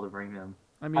really cool to bring him.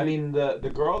 I mean,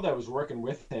 the girl that was working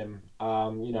with him,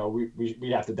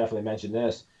 we have to definitely mention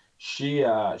this. She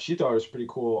thought it was pretty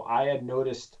cool. I had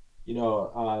noticed,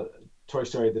 Toy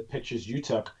Story, the pictures you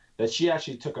took, that she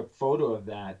actually took a photo of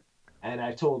that, and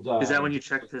I told. Is that when you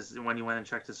went and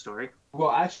checked his story?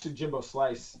 Well, actually, Jimbo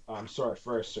Slice saw it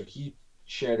first, so he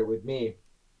shared it with me.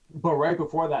 But right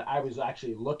before that, I was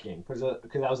actually looking because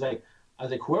I was like,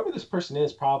 whoever this person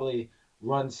is probably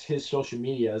runs his social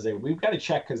media. I was like, we've got to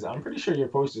check because I'm pretty sure your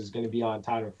post is going to be on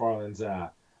Todd McFarlane's,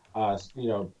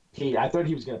 page. I thought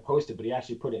he was going to post it, but he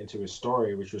actually put it into his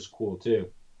story, which was cool too.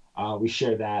 We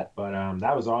shared that, but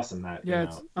that was awesome. That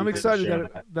I'm excited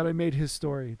that I made his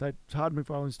story, that Todd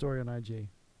McFarlane story on IG.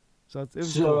 So it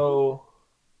was cool.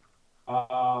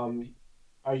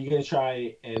 Are you going to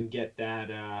try and get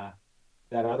that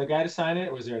other guy to sign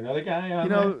it? Was there another guy on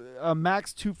there?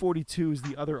 Max 242 is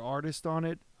the other artist on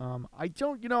it. I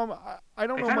don't know I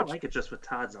much. kind of like it just with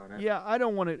Todd's on it. Yeah, I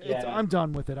don't want it. Yeah. I'm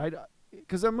done with it.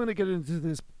 Because I'm going to get into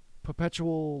this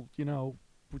perpetual,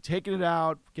 we're taking it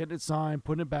out, getting it signed,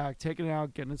 putting it back, taking it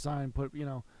out, getting it signed,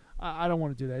 I don't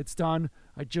want to do that. It's done.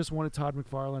 I just wanted Todd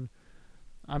McFarlane.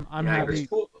 I'm happy.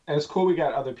 It's cool we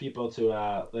got other people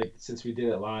to since we did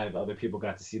it live, other people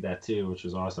got to see that too, which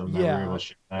was awesome. Yeah,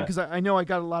 because I know I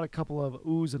got a couple of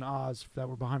oohs and ahs that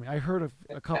were behind me. I heard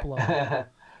a couple of them.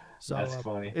 So that's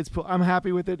funny. I'm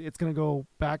happy with it. It's gonna go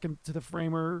back into the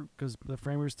framer because the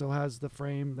framer still has the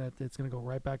frame that it's gonna go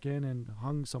right back in and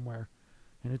hung somewhere,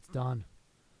 and it's done.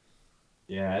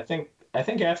 Yeah, I think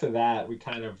after that we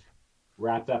kind of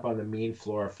wrapped up on the main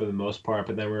floor for the most part,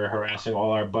 but then we were harassing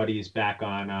all our buddies back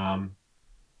on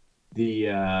the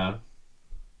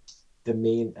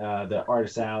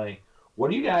Artist Alley.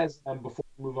 What do you guys before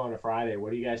we move on to Friday?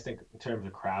 What do you guys think in terms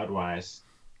of crowd wise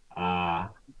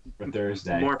for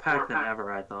Thursday? More packed than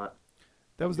ever, I thought.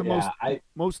 That was the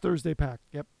most Thursday packed.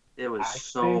 Yep. It was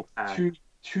so packed.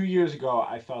 2 years ago,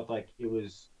 I felt like it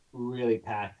was really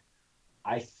packed.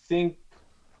 I think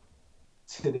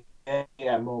today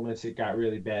at moments it got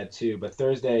really bad too, but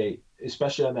Thursday,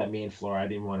 especially on that main floor, I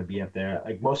didn't want to be up there.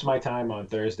 Like most of my time on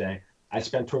Thursday, I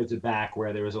spent towards the back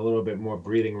where there was a little bit more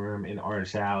breathing room in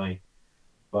Artist Alley.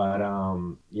 But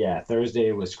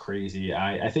Thursday was crazy.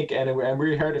 I think, and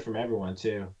we heard it from everyone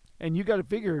too. And you got to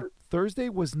figure Thursday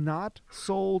was not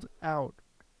sold out.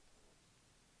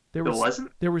 There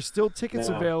were still tickets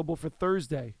available for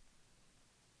Thursday.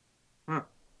 Huh.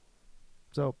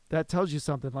 So that tells you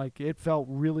something. Like it felt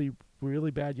really,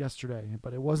 really bad yesterday,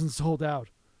 but it wasn't sold out.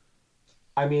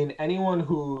 I mean, anyone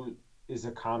who is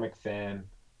a comic fan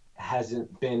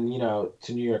hasn't been,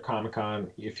 to New York Comic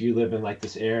Con. If you live in like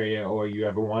this area or you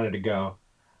ever wanted to go,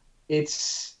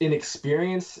 it's an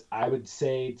experience. I would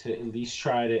say to at least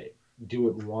try to do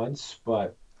it once,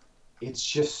 but it's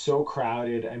just so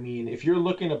crowded. I mean, if you're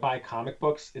looking to buy comic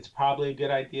books, it's probably a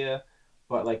good idea.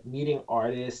 But like meeting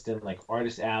artists and like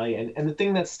Artist Alley, and the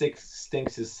thing that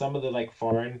stinks is some of the like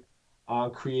foreign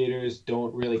creators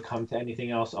don't really come to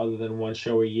anything else other than one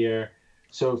show a year.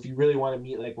 So if you really want to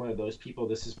meet like one of those people,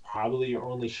 this is probably your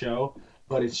only show.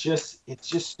 But it's just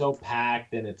so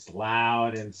packed and it's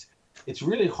loud and it's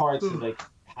really hard to like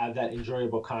have that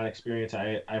enjoyable con experience.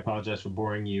 I apologize for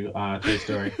boring you, Toy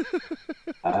Story.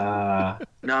 No,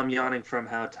 I'm yawning from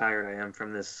how tired I am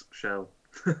from this show.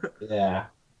 Yeah.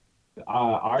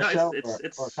 Our No, it's show it's or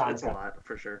it's it's Comic a Con? lot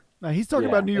for sure. Now he's talking Yeah,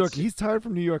 about New York. it's. He's tired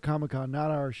from New York Comic Con,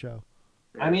 not our show.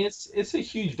 I Yeah, mean, it's a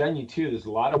huge venue too. There's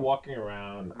a lot of walking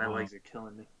around. my legs are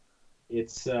killing me.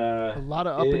 It's A lot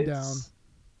of up and down. it's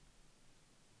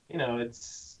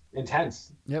it's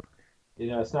intense. Yep.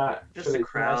 It's not for Just a the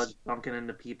crowd bumping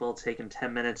into people, taking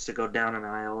 10 minutes to go down an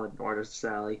aisle at Artist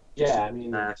Sally. Just Yeah, I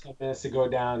mean, back. 10 minutes to go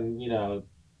down,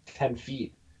 10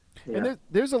 feet. And Yeah,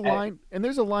 there's a And line, and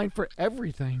there's a line for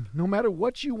everything. No matter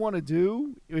what you want to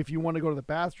do, if you want to go to the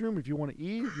bathroom, if you want to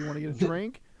eat, if you want to get a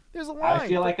drink, there's a I line.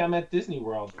 feel like I'm at Disney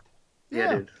World. yeah,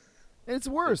 Yeah, dude. and it's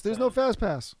worse. It's There's no fast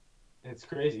pass. it's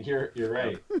crazy. You're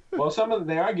right. Well, some of them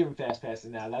they are giving fast passes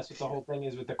now. That's what the whole thing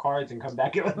is with the cards and come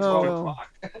back at like Oh 12 well.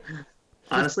 o'clock.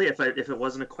 Honestly, if it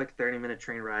wasn't a quick 30-minute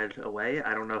train ride away,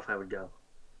 I don't know if I would go.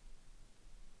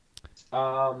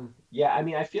 Yeah, I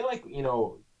mean, I feel like,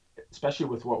 especially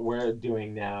with what we're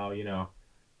doing now,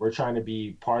 we're trying to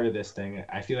be part of this thing.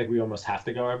 I feel like we almost have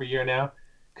to go every year now.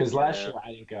 Because last Yeah. year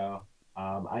I didn't go.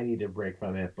 I need a break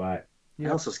from it, but I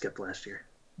Yep. also skipped last year.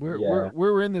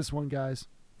 We're in this one, guys.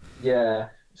 yeah.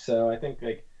 So I think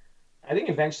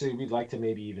eventually we'd like to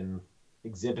maybe even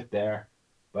exhibit there,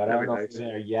 but I don't That'd be know if nice. we're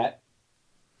there yet.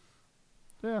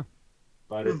 Yeah,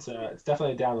 But it's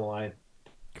definitely down the line.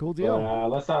 cool But deal.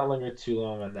 let's not linger too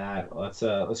long on that. Let's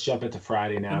jump into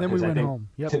Friday now And then we because I went think home.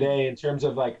 Yep. today, in terms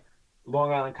of like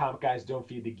Long Island Comic Guys Don't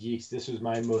Feed the Geeks, this was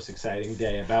my most exciting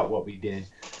day about what we did.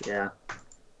 Yeah.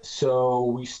 So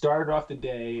we started off the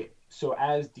day. So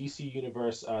as DC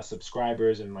Universe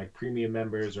subscribers and like premium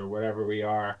members or whatever we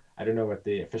are, I don't know what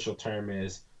the official term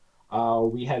is.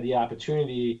 We had the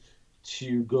opportunity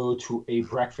to go to a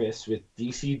breakfast with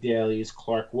DC Daily's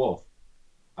Clark Wolf.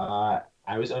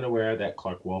 I was unaware that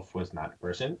Clark Wolf was not a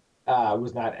person.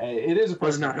 Was not. It is a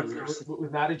Was person. not a It person.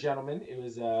 was not a gentleman. It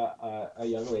was a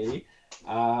young lady.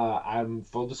 I'm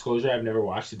full disclosure. I've never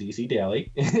watched the DC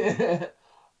Daily,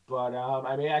 but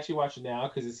I may actually watch it now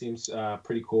because it seems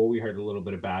pretty cool. We heard a little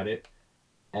bit about it,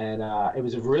 and it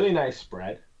was a really nice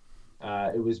spread.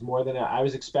 It was more than I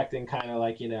was expecting. Kind of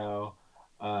like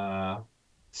uh,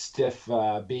 stiff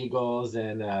bagels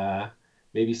and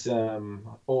maybe some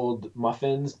old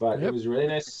muffins, but it Yep. was really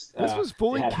nice. This was They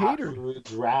fully had hot catered.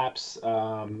 foods, wraps,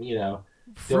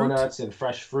 Fruit donuts and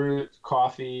fresh fruit,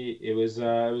 coffee. It was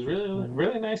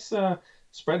really nice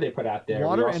spread they put out there. We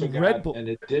Water also and Red got Bull. an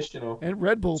additional. and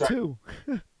Red Bull Sorry, too.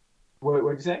 what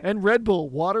did you say? And Red Bull,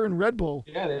 water and Red Bull.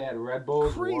 Yeah, they had Red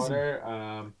Bulls, Crazy.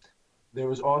 water. There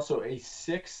was also a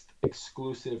sixth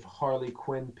exclusive Harley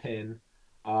Quinn pin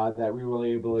that we were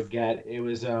able to get. It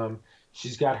was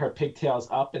she's got her pigtails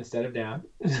up instead of down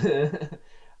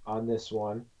on this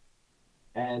one.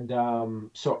 And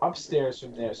so upstairs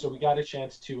from there, so we got a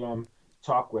chance to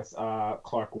talk with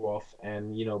Clark Wolf,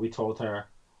 and we told her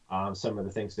some of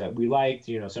the things that we liked,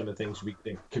 some of the things we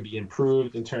think could be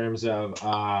improved in terms of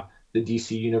the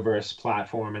DC Universe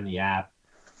platform and the app.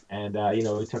 And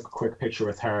we took a quick picture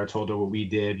with her, told her what we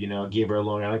did, gave her a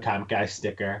Long Island Comic Guy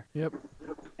sticker. Yep.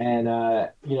 And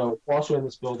also in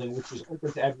this building, which was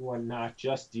open to everyone, not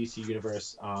just DC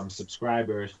Universe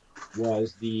subscribers,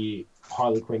 was the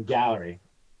Harley Quinn Gallery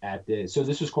so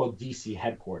this was called DC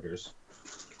headquarters.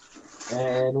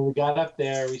 And when we got up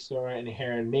there, we saw in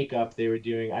hair and makeup they were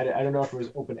doing. I don't know if it was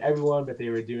open to everyone, but they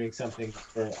were doing something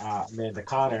for Amanda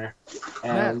Connor.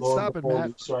 And Matt, lo and stop it, behold, Matt.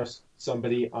 we saw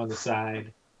somebody on the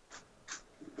side.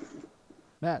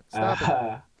 Matt, stop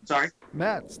it. Sorry.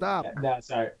 Matt, stop. No,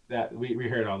 sorry, that we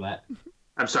heard all that.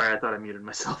 I'm sorry. I thought I muted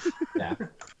myself.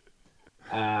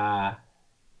 Yeah.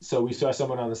 So we saw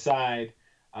someone on the side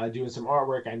doing some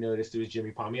artwork. I noticed it was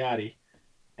Jimmy Palmiotti,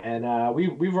 and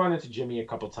we've run into Jimmy a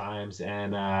couple times,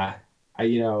 and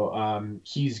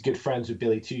he's good friends with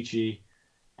Billy Tucci,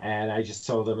 and I just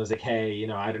told him, I was like, hey,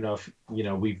 I don't know if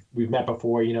we've met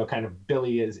before, kind of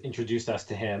Billy has introduced us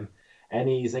to him, and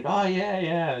he's like, oh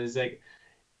yeah.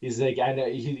 He's like I know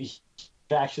he's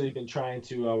actually been trying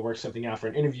to work something out for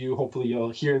an interview. Hopefully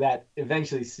you'll hear that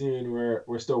eventually soon.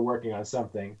 We're still working on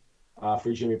something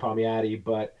for Jimmy Palmiotti,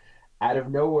 but out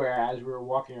of nowhere, as we were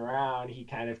walking around, he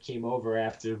kind of came over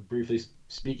after briefly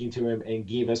speaking to him and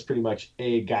gave us pretty much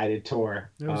a guided tour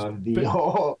It was of the big.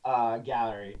 whole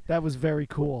gallery, That was very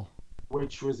cool.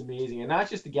 which was amazing. And not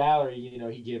just the gallery,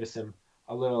 he gave us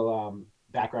a little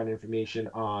background information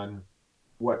on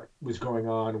what was going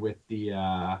on with the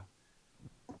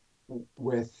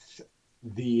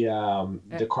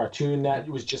cartoon that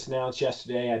was just announced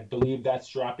yesterday. I believe that's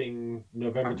dropping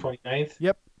November 29th.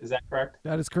 Yep, Is that correct?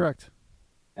 that is correct.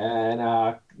 And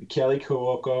Kelly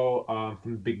Cuoco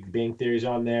from Big Bang Theory's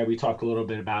on there. We talked a little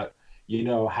bit about,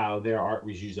 how their art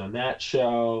was used on that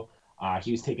show.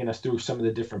 He was taking us through some of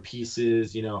the different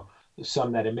pieces,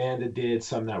 some that Amanda did,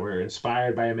 some that were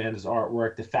inspired by Amanda's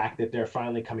artwork. The fact that they're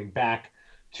finally coming back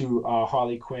to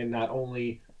Harley Quinn, not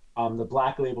only the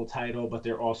Black Label title, but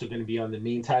they're also going to be on the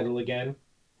main title again,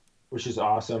 which is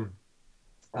awesome.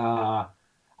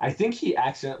 I think he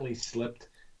accidentally slipped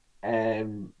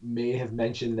and may have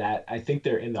mentioned that I think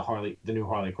they're in the new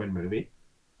Harley Quinn movie.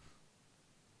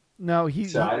 No,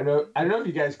 So I don't know. I don't know if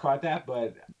you guys caught that,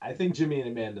 but I think Jimmy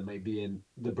and Amanda might be in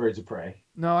the Birds of Prey.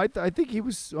 No, I think he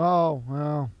was. Oh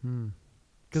well,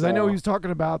 because I know he was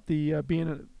talking about the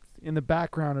being in the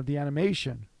background of the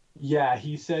animation. Yeah,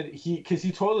 he said because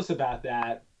he told us about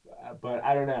that, but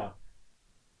I don't know.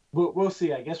 We'll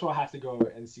see. I guess we'll have to go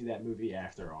and see that movie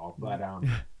after all. But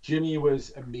Jimmy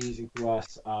was amazing to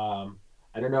us.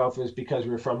 I don't know if it was because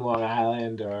we were from Long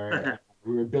Island or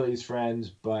we were Billy's friends,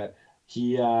 but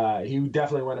he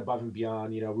definitely went above and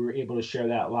beyond. We were able to share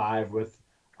that live with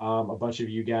a bunch of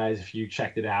you guys. If you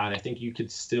checked it out, I think you could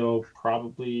still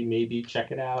probably maybe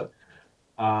check it out.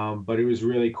 But it was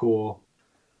really cool,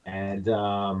 and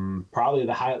probably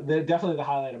definitely the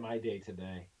highlight of my day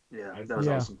today. Yeah, that was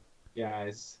awesome,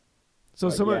 guys. So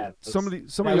some of that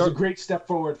was a great step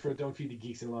forward for Don't Feed the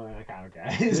Geeks and Long Island Comic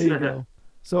guys. There you go.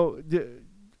 So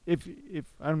if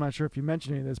I'm not sure if you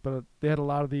mentioned any of this, but they had a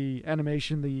lot of the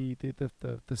animation,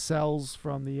 the cells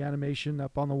from the animation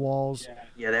up on the walls.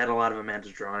 Yeah, they had a lot of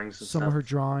Amanda's drawings. And some of her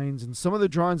drawings, and some of the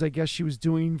drawings I guess she was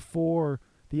doing for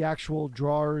the actual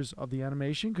drawers of the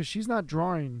animation, because she's not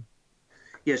drawing.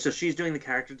 Yeah, so she's doing the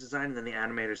character design, and then the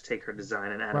animators take her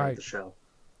design and animate the show.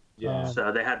 Yeah.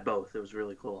 So they had both. It was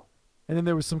really cool. And then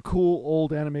there was some cool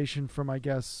old animation from, I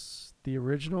guess, the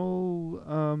original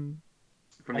from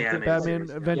the Batman series,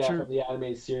 Adventure. Yeah, from the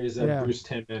animated series of Bruce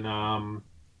Timm and I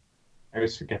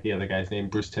always forget the other guy's name.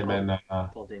 Bruce Timm and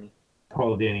Paul Dini.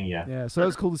 Paul Dini, yeah. Yeah, so that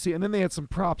was cool to see. And then they had some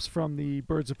props from the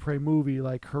Birds of Prey movie,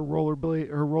 like her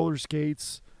roller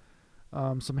skates,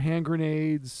 some hand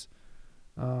grenades,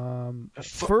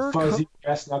 fuzzy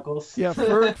brass knuckles. Yeah,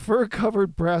 fur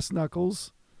covered brass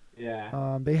knuckles.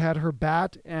 Yeah. They had her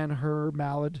bat and her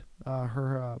mallet,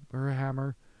 her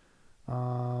hammer,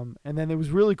 and then it was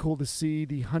really cool to see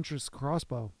the Huntress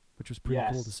crossbow, which was pretty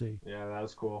cool to see. Yeah, that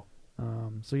was cool.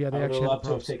 So yeah, they I actually would had love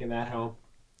to have taken that home.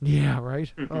 Yeah,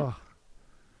 right. Oh,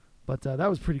 but that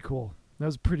was pretty cool. That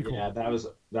was pretty cool. Yeah, that was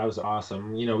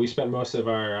awesome. We spent most of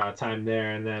our time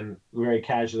there, and then very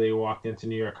casually walked into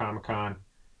New York Comic Con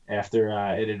after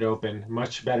it had opened.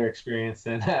 Much better experience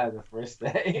than the first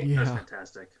day. Yeah, that was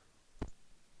fantastic.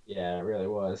 Yeah, it really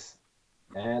was.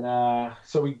 And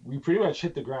so we pretty much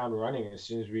hit the ground running as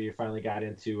soon as we finally got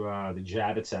into the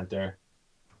Javits Center.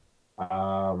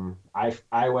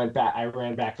 I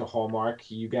ran back to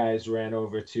Hallmark. You guys ran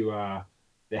over to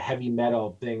the heavy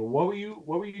metal thing. What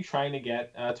were you trying to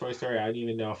get, Toy Story? I don't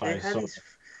even know if I saw.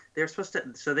 They're supposed to.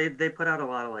 So they put out a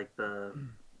lot of like the,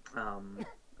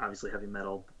 obviously heavy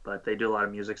metal, but they do a lot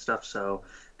of music stuff. So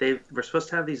they were supposed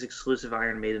to have these exclusive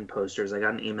Iron Maiden posters. I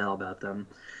got an email about them,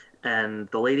 and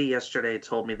the lady yesterday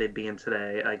told me they'd be in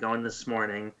today. I go in this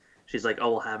morning. She's like,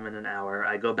 "Oh, we'll have them in an hour."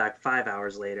 I go back 5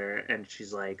 hours later, and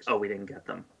she's like, "Oh, we didn't get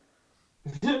them."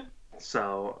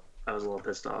 So I was a little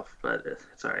pissed off, but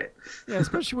it's all right. Yeah,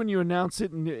 especially when you announce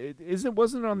it, and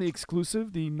wasn't it on the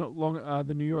exclusive, the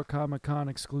New York Comic Con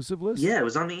exclusive list? Yeah, it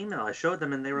was on the email. I showed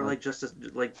them, and they were like just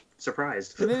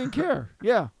surprised. And they didn't care.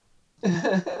 Yeah,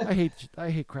 I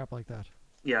hate crap like that.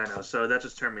 Yeah, I know. So that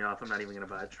just turned me off. I'm not even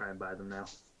gonna try and buy them now.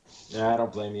 Yeah, I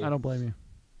don't blame you. I don't blame you.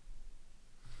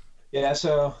 Yeah,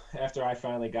 so after I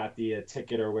finally got the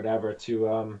ticket or whatever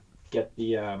to get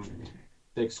the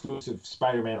exclusive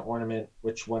Spider-Man ornament,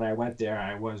 which when I went there,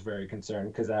 I was very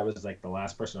concerned because I was like the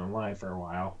last person online for a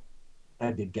while.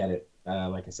 I did get it,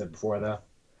 like I said before, though.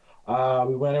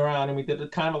 We went around and we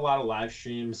did kind of a lot of live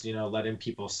streams, letting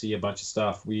people see a bunch of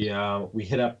stuff. We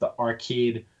hit up the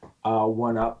arcade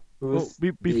one-up booth.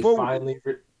 Before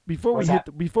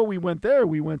we went there,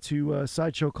 we went to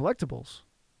Sideshow Collectibles.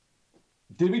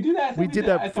 Did we do that? We did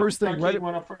that first thing, right?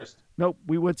 Went up first. Nope,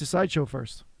 we went to Sideshow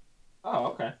first. Oh,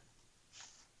 okay.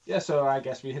 Yeah, so I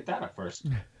guess we hit that up first.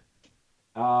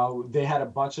 They had a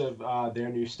bunch of their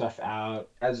new stuff out.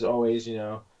 As always,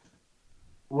 I'm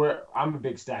a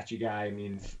big statue guy. I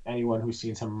mean, anyone who's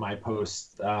seen some of my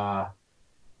posts, I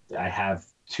have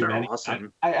too many.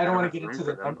 Awesome. I don't want to get into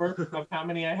the number of how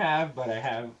many I have, but I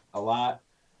have a lot.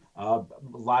 A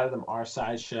lot of them are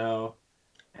Sideshow,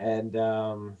 and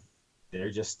they're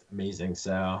just amazing.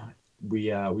 So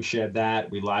we shared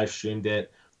that. We live streamed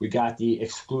it. We got the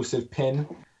exclusive pin,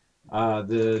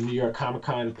 the New York Comic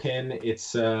Con pin.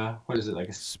 It's what is it, like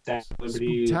a Statue of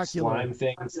Liberty slime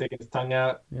thing sticking its tongue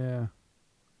out? Yeah.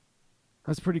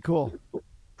 That's pretty cool.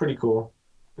 Pretty cool.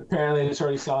 Apparently, it's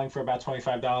already selling for about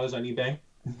 $25 on eBay.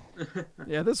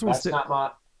 Yeah, this one's. That's not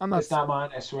mine. I'm It's not. not mine.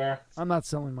 I swear. I'm not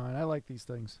selling mine. I like these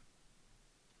things.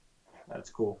 That's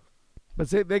cool. But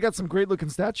they got some great looking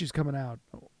statues coming out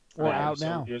or Right, out you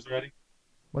sold now. yours already?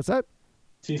 What's that?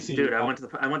 TC. Dude, I went to the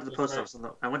That's post right. office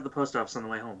I went to the post office on the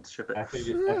way home to ship it. I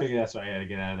figured that's why I had to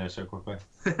get out of there so quickly.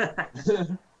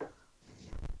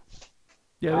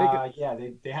 Yeah, Yeah,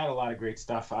 they had a lot of great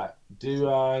stuff.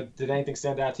 Did anything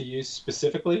stand out to you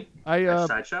specifically? I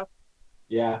Sideshow.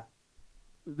 Yeah.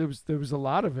 there was a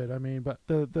lot of it. I mean, but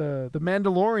the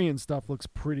Mandalorian stuff looks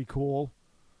pretty cool.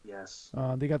 Yes.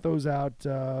 They got those out.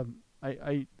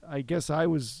 I guess I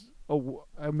was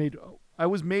made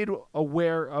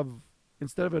aware of,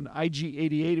 instead of an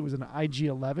IG-88, it was an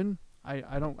IG-11.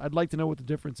 I'd like to know what the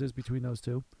difference is between those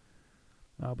two.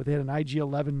 But they had an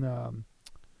IG-11.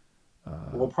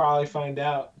 We'll probably find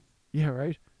out. Yeah,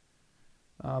 right.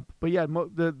 But yeah,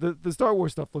 the Star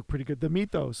Wars stuff looked pretty good. The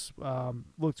Mythos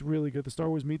looked really good. The Star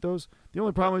Wars Mythos. The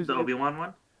only problem is The Obi-Wan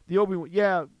one. the Obi-Wan.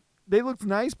 Yeah, they looked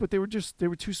nice, but they were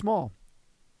too small.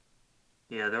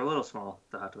 Yeah, they're a little small.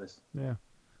 The Hot Toys. Yeah,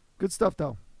 good stuff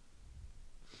though.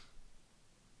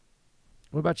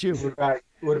 What about you?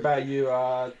 What about you,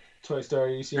 Toy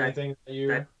Story? You see That- anything that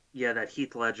you? that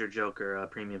Heath Ledger Joker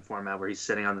premium format where he's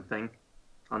sitting on the thing,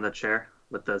 on the chair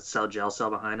with the gel cell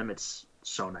behind him. It's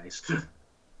so nice.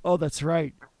 Oh, that's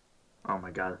right. Oh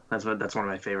my god, that's one of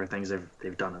my favorite things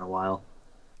they've done in a while.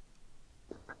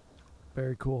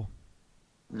 Very cool.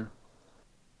 Yeah.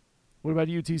 What about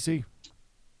you, TC?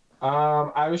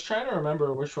 I was trying to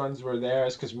remember which ones were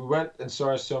theirs because we went and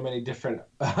saw so many different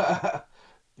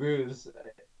booths,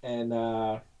 and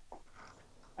I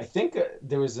think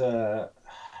there was there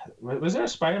a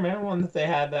Spider-Man one that they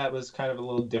had that was kind of a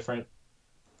little different.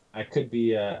 I could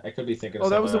be thinking of Oh,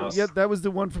 that was someone else. that was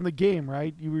the one from the game,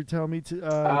 right? You were telling me to.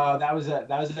 That was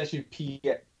actually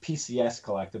PCS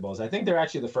collectibles. I think they're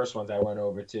actually the first ones I went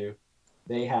over to.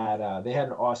 They had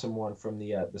an awesome one from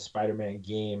the Spider-Man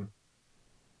game,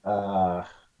 and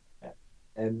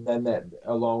then that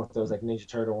along with those like Ninja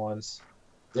Turtle ones.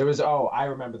 There was I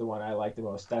remember the one I liked the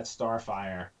most. That's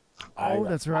Starfire. Oh,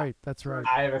 that's right. That's right.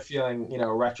 I have a feeling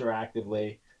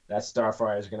retroactively that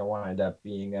Starfire is going to wind up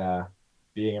being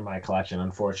in my collection.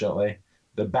 Unfortunately,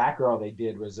 the Batgirl they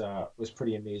did was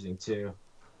pretty amazing too.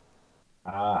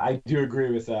 I do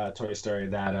agree with Toy Story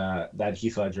that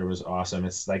Heath Ledger was awesome.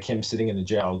 It's like him sitting in the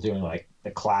jail doing like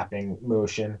the clapping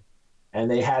motion, and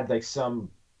they had like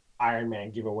some Iron Man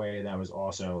giveaway that was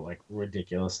also like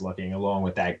ridiculous looking, along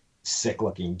with that sick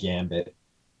looking Gambit.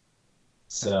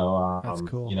 So That's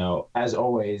cool. as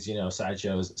always,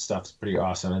 Sideshow's stuff's pretty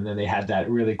awesome. And then they had that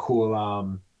really cool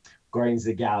Guardians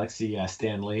of the Galaxy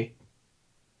Stan Lee,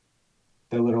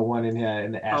 the little one in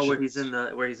the Oh, Ash. where he's in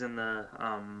the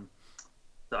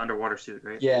underwater suit,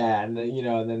 right? Yeah, and then,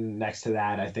 and then next to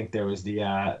that, I think there was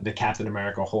the Captain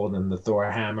America holding the Thor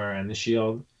hammer and the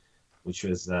shield, which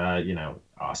was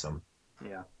awesome.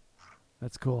 Yeah.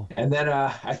 That's cool. And then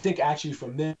I think actually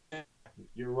from there,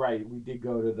 you're right. We did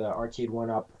go to the arcade one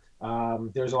up.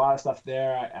 There's a lot of stuff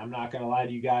there. I'm not gonna lie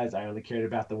to you guys. I only cared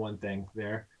about the one thing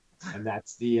there, and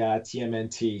that's the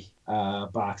TMNT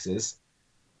boxes.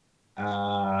 They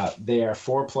are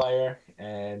 4-player,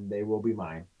 and they will be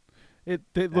mine. It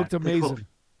looked amazing.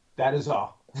 That is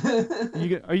all. Are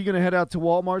you going to head out to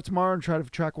Walmart tomorrow and try to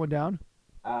track one down?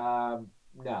 No.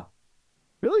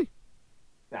 Really?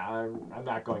 No, I'm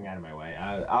not going out of my way.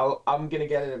 I'm gonna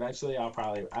get it eventually. I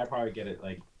probably get it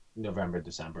like November,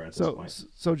 December at this point.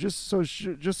 So just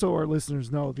so our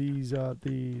listeners know, these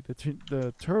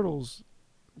the turtles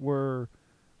were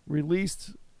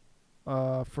released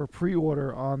for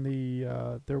pre-order on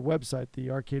their website, the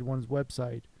Arcade One's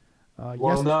website.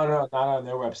 No, not on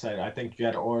their website. I think you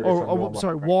had to order from Walmart.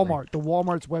 Sorry, Walmart. The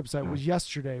Walmart's website was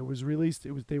yesterday. It was released.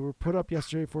 They were put up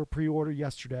yesterday for pre-order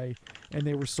yesterday, and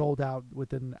they were sold out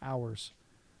within hours.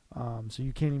 So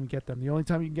you can't even get them. The only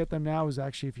time you can get them now is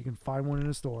actually if you can find one in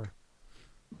a store.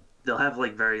 They'll have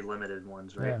like very limited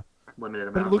ones, right? Yeah. Limited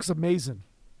amount. But it looks amazing.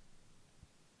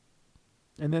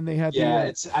 And then they had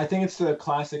I think it's the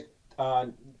classic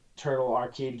Turtle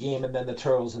arcade game, and then the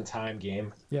Turtles in Time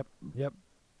game. Yep.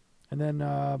 And then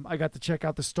I got to check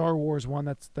out the Star Wars one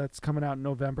that's coming out in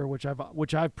November, which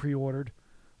I've pre-ordered,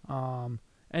 and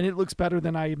it looks better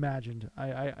than I imagined.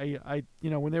 I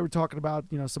when they were talking about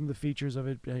some of the features of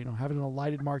it, having a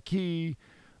lighted marquee,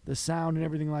 the sound and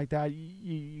everything like that,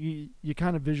 you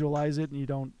kind of visualize it and you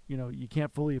don't you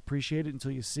can't fully appreciate it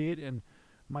until you see it, and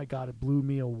my God, it blew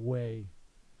me away.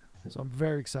 So I'm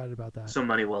very excited about that. So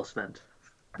money well spent.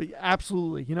 But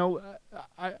absolutely,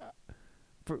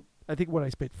 I think what I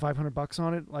spent $500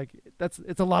 on it. Like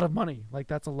it's a lot of money. Like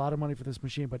that's a lot of money for this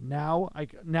machine. But now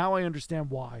I understand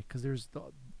why, because there's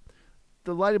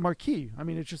the lighted marquee. I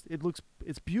mean,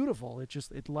 it's beautiful.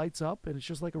 It lights up, and it's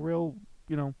just like a real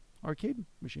arcade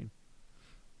machine.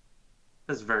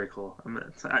 That's very cool.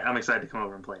 I'm excited to come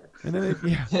over and play it. And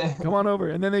then come on over.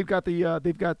 And then they've got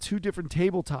they've got two different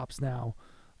tabletops now.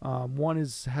 One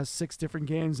has 6 different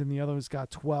games, and the other has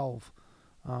got 12.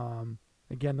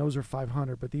 Again, those are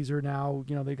 500, but these are now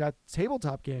they got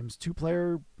tabletop games,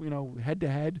 2-player, head to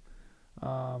head,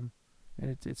 and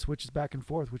it switches back and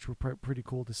forth, which were pretty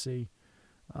cool to see.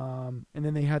 And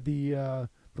then they had the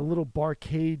little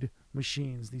barcade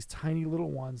machines, these tiny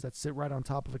little ones that sit right on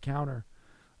top of a counter.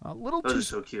 Those are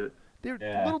so cute. They're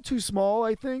a little too small,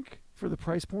 I think, for the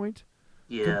price point.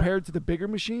 Yeah. Compared to the bigger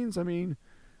machines. I mean,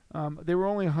 they were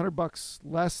only $100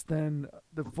 less than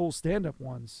the full stand-up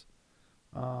ones.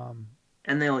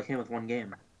 And they only came with 1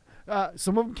 game.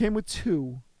 Some of them came with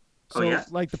 2. So,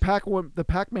 like the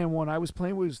Pac-Man one I was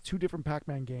playing was 2 different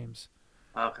Pac-Man games.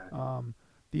 Okay.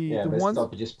 The ones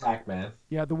up just Pac-Man.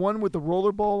 Yeah, the one with the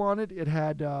rollerball on it, it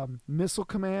had Missile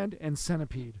Command and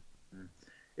Centipede.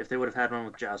 If they would have had one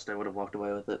with Joust, I would have walked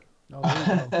away with it. Oh,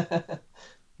 there you go.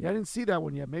 Yeah, I didn't see that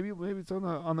one yet. Maybe it's on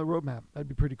the roadmap. That'd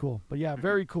be pretty cool. But yeah,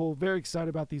 very cool. Very excited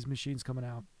about these machines coming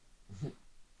out.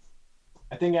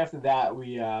 I think after that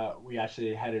we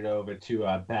actually headed over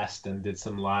to Best and did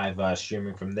some live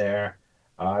streaming from there.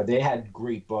 They had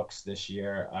great books this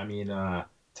year. I mean,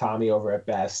 Tommy over at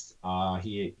Best,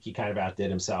 he kind of outdid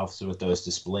himself with those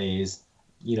displays.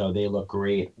 They look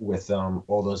great with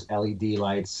all those LED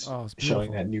lights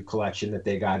showing that new collection that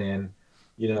they got in.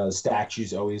 The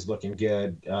statues always looking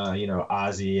good.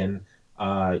 Ozzy and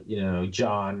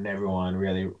John and everyone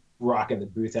really rocking the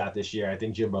booth out this year. I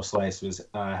think Jimbo Slice was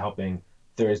helping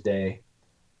Thursday,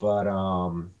 but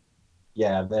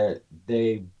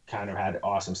they kind of had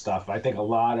awesome stuff. I think a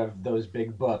lot of those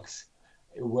big books,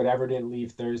 whatever didn't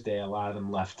leave Thursday, a lot of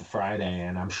them left Friday,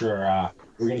 and I'm sure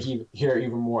we're going to hear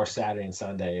even more Saturday and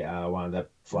Sunday wound up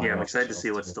flying. Yeah, I'm excited to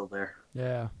see what's still there.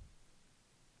 Yeah.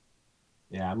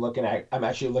 Yeah, I'm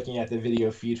actually looking at the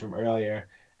video feed from earlier,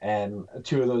 and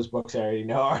 2 of those books I already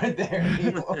know aren't there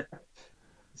anymore.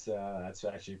 So that's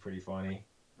actually pretty funny.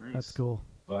 Nice. That's cool.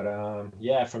 But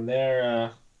from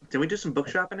there. Did we do some book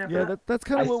shopping after that? That's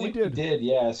kind of what we did. We did,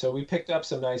 yeah. So we picked up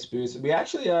some nice booths. We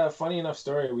actually, funny enough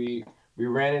story, we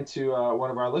ran into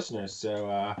one of our listeners. So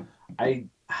I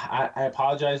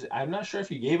apologize. I'm not sure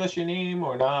if you gave us your name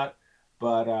or not,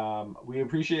 but we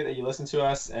appreciate that you listened to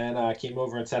us and came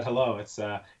over and said hello. It's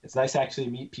nice to actually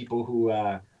meet people who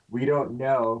we don't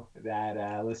know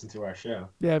that listen to our show.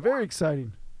 Yeah, very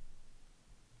exciting.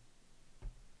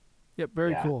 Yep,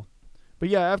 very cool. But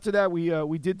yeah, after that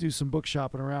we did do some book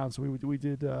shopping around. So we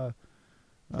did.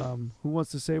 Who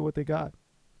wants to say what they got?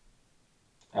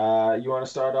 You want to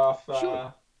start off?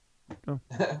 Sure.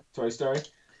 Toy Story.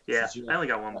 Yeah, I only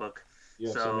got 1 book.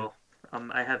 So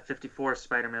I have 54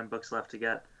 Spider-Man books left to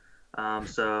get.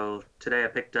 So today I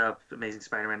picked up Amazing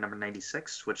Spider-Man number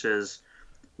 96, which is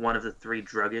one of the 3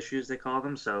 drug issues they call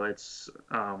them. So it's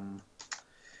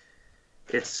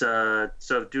so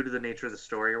due to the nature of the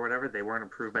story or whatever, they weren't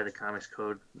approved by the Comics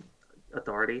Code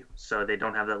Authority, so they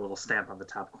don't have that little stamp on the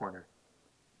top corner.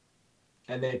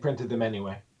 And they printed them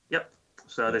anyway. Yep.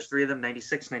 So there's 3 of them,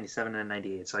 96, 97, and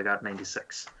 98. So I got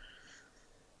 96.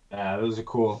 Those are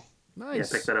cool. Nice. Yeah, I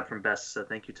picked that up from Best, so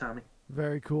thank you, Tommy.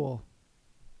 Very cool.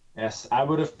 Yes, I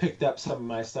would have picked up some of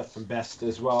my stuff from Best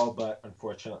as well, but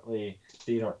unfortunately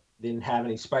they didn't have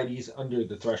any Spideys under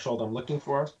the threshold I'm looking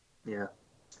for. Yeah.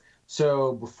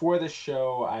 So before the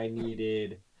show, I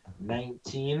needed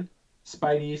 19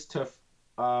 Spideys to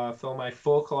fill my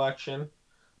full collection.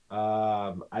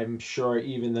 I'm sure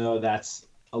even though that's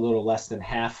a little less than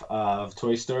half of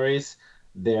Toy Stories,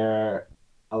 they're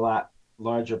a lot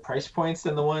larger price points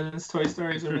than the ones Toy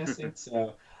Stories are missing.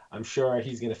 So I'm sure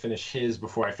he's going to finish his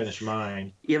before I finish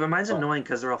mine. Yeah, but mine's annoying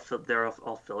because they're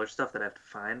all filler stuff that I have to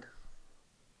find.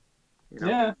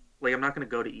 Yeah. Like, I'm not going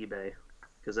to go to eBay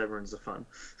because that ruins the fun.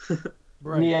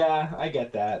 Right. Yeah, I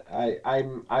get that.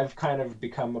 I've kind of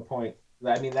become a point.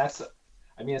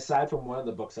 Aside from one of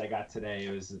the books I got today,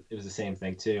 it was the same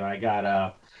thing too. I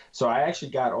got so I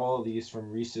actually got all of these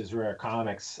from Reese's Rare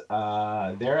Comics.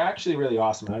 They're actually really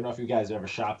awesome. I don't know if you guys have ever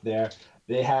shopped there.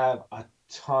 They have a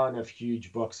ton of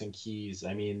huge books and keys.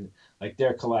 I mean, like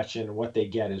their collection, what they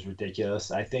get is ridiculous.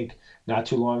 I think not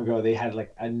too long ago they had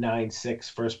like a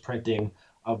 9/6 first printing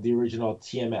of the original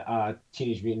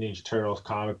Teenage Mutant Ninja Turtles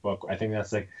comic book. I think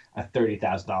that's like a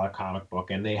 $30,000 comic book,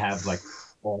 and they have like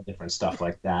all different stuff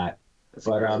like that.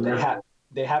 But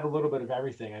they have a little bit of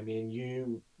everything. I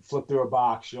mean, flip through a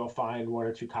box, you'll find one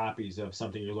or two copies of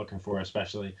something you're looking for,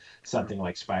 especially something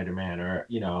like Spider-Man or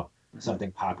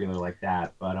something popular like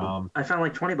that. But I found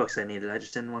like $20 I needed. I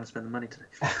just didn't want to spend the money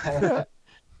today.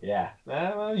 yeah,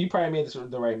 well, you probably made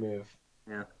the right move.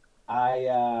 Yeah.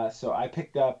 I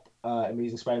picked up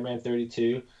Amazing Spider-Man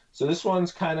 32. So this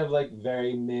one's kind of like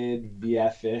very mid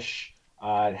VF-ish.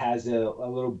 It has a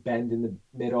little bend in the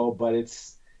middle, but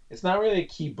it's not really a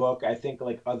key book. I think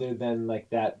like other than like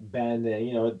that bend,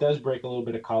 and it does break a little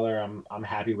bit of color. I'm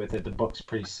happy with it. The book's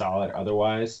pretty solid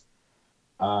otherwise.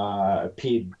 I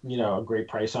paid a great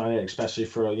price on it, especially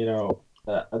for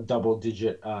a double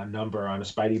digit number on a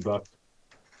Spidey book.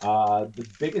 The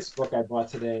biggest book I bought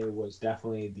today was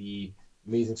definitely the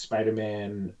Amazing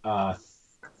Spider-Man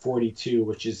 42,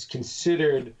 which is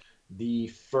considered the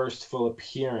first full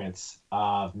appearance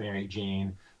of Mary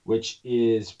Jane, which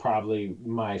is probably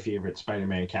my favorite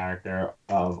Spider-Man character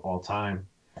of all time.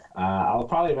 I'll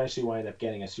probably eventually wind up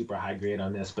getting a super high grade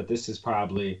on this, but this is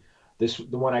probably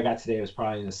the one I got today was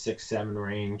probably in the 6-7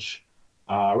 range.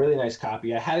 Really nice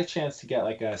copy. I had a chance to get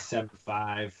like a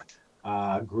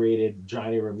 7.5 graded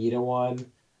Johnny Romita one.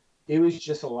 It was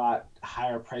just a lot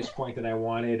higher price point than I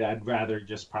wanted. I'd rather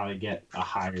just probably get a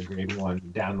higher grade one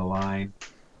down the line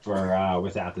for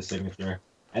without the signature.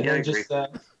 And Yeah, then I agree. just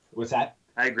what's that?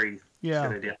 I agree. Yeah,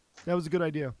 Good idea. that was a good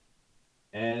idea.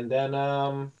 And then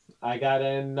I got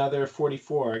another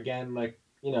 44 again, like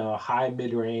high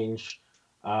mid range.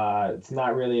 It's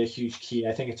not really a huge key.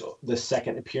 I think it's the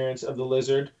second appearance of the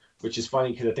Lizard, which is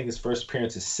funny because I think his first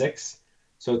appearance is 6.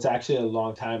 So it's actually a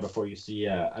long time before you see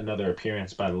another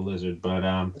appearance by the Lizard. But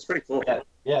That's pretty cool.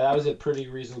 yeah, that was it, pretty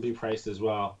reasonably priced as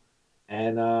well.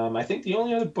 And I think the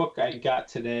only other book I got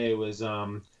today was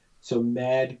so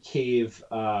Mad Cave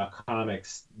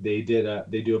Comics. They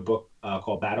do a book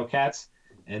called Battle Cats,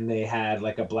 and they had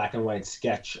like a black and white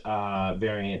sketch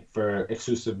variant for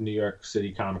exclusive New York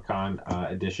City Comic Con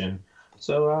edition.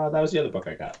 So that was the other book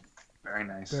I got. Very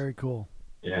nice. Very cool.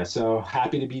 Yeah, so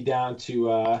happy to be down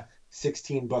to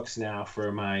 $16 now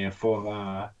for my full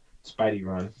Spidey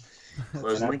run.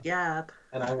 Closing the gap.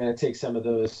 And I'm gonna take some of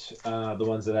those, the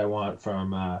ones that I want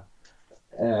from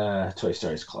Toy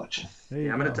Story's collection.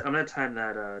 Yeah, I'm gonna time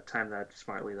that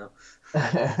smartly though.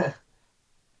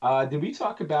 Did we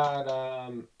talk about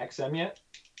XM yet?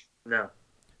 No.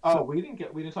 Oh, we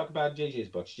didn't talk about JJ's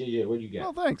books. JJ, what did you get?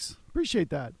 Oh, thanks. Appreciate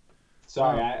that.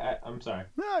 Sorry, I'm sorry.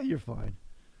 No, you're fine.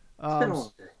 It's been a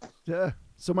long day. Yeah.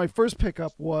 So my first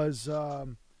pickup was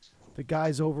the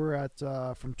guys over at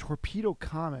from Torpedo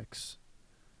Comics.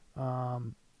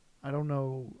 I don't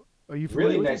know. Are you familiar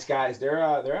Really with nice guys. They're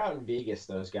out in Vegas.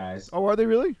 Those guys. Oh, are they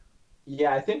really?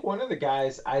 Yeah, I think one of the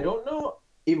guys. I don't know.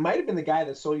 It might have been the guy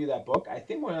that sold you that book. I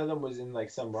think one of them was in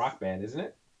like some rock band, isn't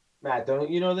it? Matt, don't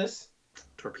you know this?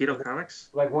 Torpedo Comics?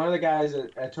 Like one of the guys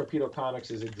at Torpedo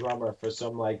Comics is a drummer for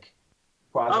some like.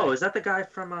 Oh, is that the guy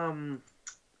from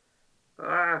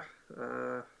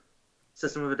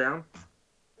System of a Down?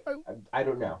 I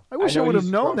don't know. I wish I would have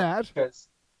known that. Because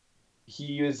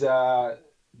he was.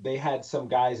 They had some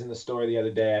guys in the store the other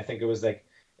day. I think it was like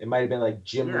it might have been like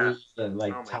Jim Lee and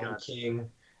like Tom King,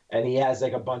 and he has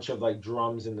like a bunch of like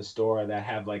drums in the store that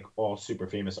have like all super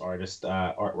famous artist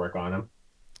artwork on them.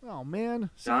 Oh man,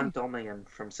 John Dolmayan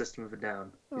from System of a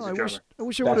Down. He's I a drummer.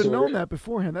 wish I would have known that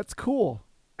beforehand. That's cool.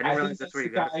 I think that's the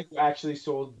guy who actually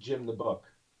sold Jim the book.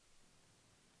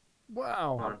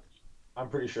 Wow. I'm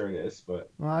pretty sure it is,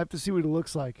 but well, I have to see what it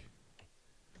looks like.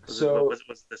 Was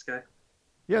it this guy?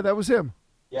 Yeah, that was him.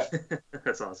 Yep.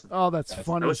 That's awesome. Oh, that's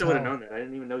funny. I wish I would have known that. I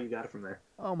didn't even know you got it from there.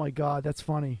 Oh my god, that's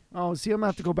funny. Oh, see, I'm gonna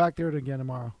have to go back there again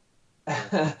tomorrow.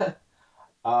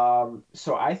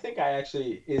 So I think I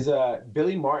actually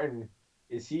Billy Martin.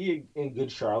 Is he in Good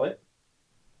Charlotte?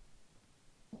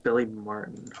 Billy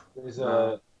Martin.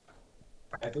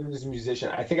 I think there's a musician.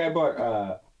 I think I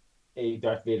bought a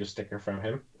Darth Vader sticker from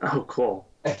him. Oh, cool.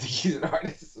 I think he's an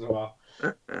artist as well.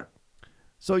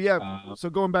 So yeah, so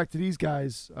going back to these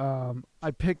guys,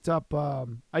 I picked up. I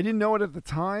didn't know it at the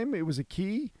time. It was a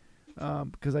key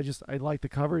because I liked the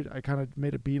cover. I kind of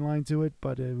made a beeline to it,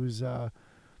 but it was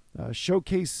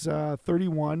Showcase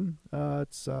 31.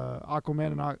 It's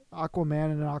Aquaman and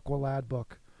an Aqualad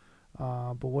book.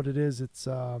 But what it is, it's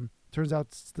turns out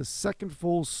it's the second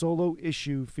full solo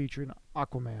issue featuring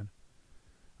Aquaman,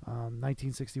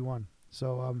 1961.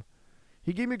 So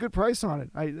he gave me a good price on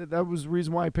it. That was the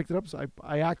reason why I picked it up. So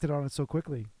I acted on it so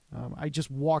quickly. I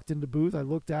just walked into the booth. I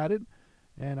looked at it,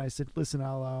 and I said, "Listen,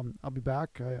 I'll be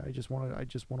back. I just want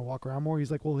to walk around more."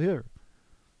 He's like, "Well, here,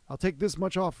 I'll take this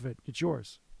much off of it. It's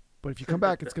yours. But if you come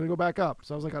back, it's gonna go back up."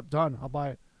 So I was like, "Done. I'll buy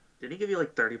it." Did he give you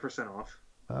like 30% off?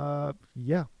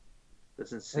 Yeah.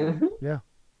 That's insane. Mhm. Yeah,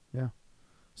 yeah.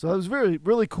 So it was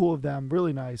really cool of them.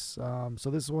 Really nice.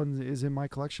 So this one is in my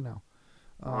collection now.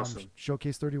 Awesome.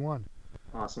 Showcase 31.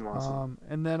 Awesome.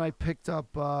 And then I picked up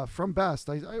from Best.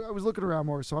 I was looking around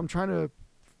more, so I'm trying to.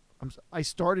 I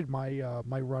started my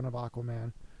my run of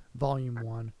Aquaman, Volume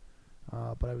 1,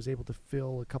 but I was able to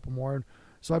fill a couple more.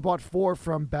 So I bought 4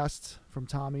 from Best from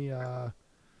Tommy.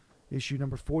 Issue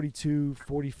number 42,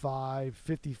 45,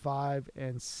 55,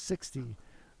 and 60.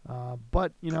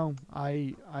 But you know,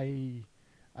 I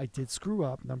did screw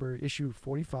up. Issue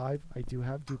 45. I do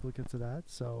have duplicates of that,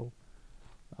 so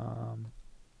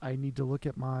I need to look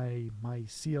at my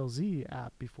CLZ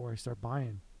app before I start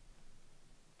buying.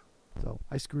 So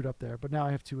I screwed up there, but now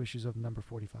I have 2 issues of number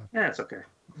 45. Yeah, it's okay.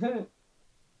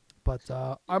 But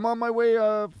I'm on my way.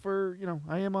 I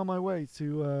am on my way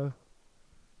to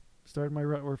starting my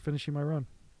run or finishing my run.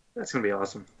 That's gonna be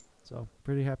awesome. So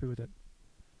pretty happy with it.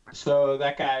 So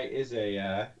that guy is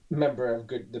a member of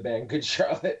the band Good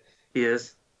Charlotte. He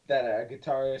is. That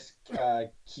guitarist,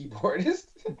 keyboardist.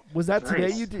 Was that today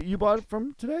Nice. you bought it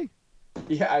from today?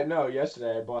 Yeah, I know.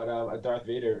 Yesterday I bought a Darth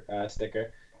Vader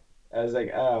sticker. I was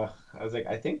like,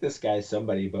 I think this guy's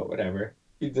somebody, but whatever.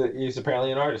 He's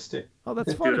apparently an artist too. Oh,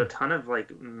 that's funny. Dude, a ton of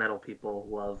like metal people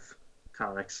love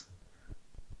comics.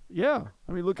 Yeah,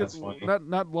 I mean, look That's at funny.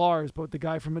 not Lars, but the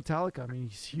guy from Metallica. I mean,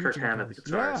 he's huge. Kirk in Hammett, the comics.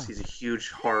 guitarist, Yeah, he's a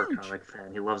huge horror Huge. comic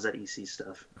fan. He loves that EC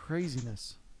stuff.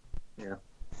 craziness. Yeah.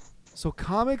 So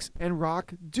comics and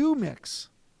rock do mix.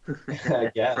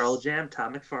 I guess. Pearl Jam,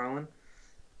 Todd McFarlane.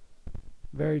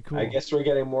 Very cool. I guess we're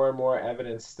getting more and more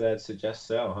evidence that suggests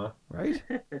so, huh? Right?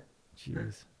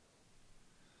 Jeez.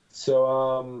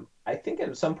 So, I think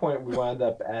at some point we wound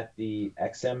up at the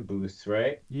XM booth,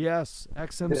 right? Yes,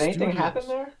 XM Did anything Studios. happen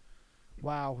there?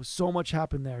 Wow, so much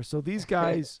happened there. So these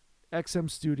guys, XM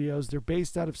Studios, they're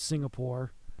based out of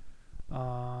Singapore.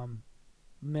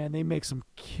 Man, they make some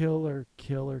killer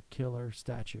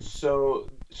statues. So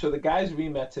the guys we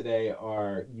met today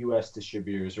are U.S.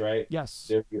 distributors, right? Yes,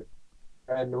 They're,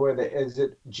 and where is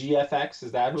it GFX?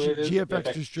 Is that who it is?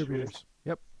 GFX Distributors.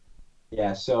 Yep.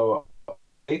 Yeah. So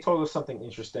they told us something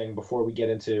interesting before we get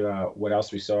into what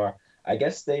else we saw. I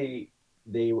guess they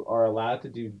are allowed to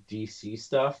do DC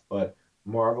stuff, but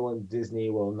Marvel and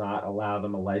Disney will not allow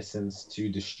them a license to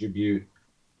distribute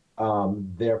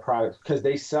their products because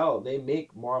they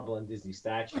make Marvel and Disney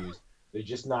statues. They're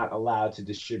just not allowed to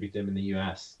distribute them in the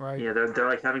U.S. Right. Yeah, they're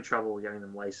like having trouble getting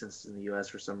them licensed in the U.S.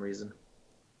 for some reason.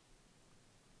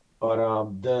 But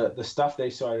the stuff they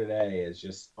saw today is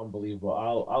just unbelievable.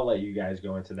 I'll let you guys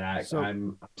go into that. So-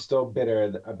 I'm still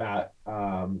bitter about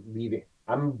leaving.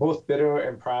 I'm both bitter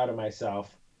and proud of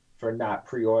myself for not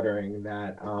pre-ordering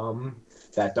that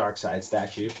Darkseid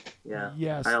statue. Yeah.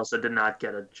 Yes. I also did not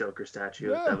get a Joker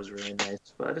statue. Yeah. That was really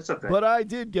nice, but it's okay. But I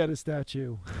did get a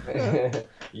statue.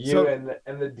 You So-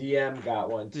 and the DM got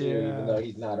one too, Yeah. even though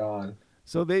he's not on.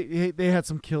 So they had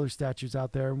some killer statues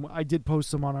out there, and I did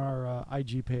post them on our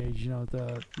IG page.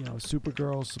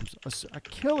 Supergirl, a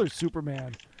killer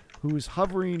Superman, who is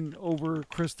hovering over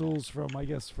crystals from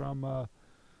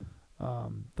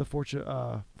the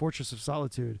Fortress of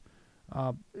Solitude.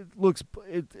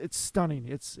 It's stunning.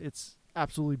 It's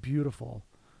absolutely beautiful.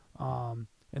 And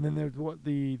then there's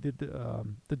the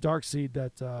Darkseid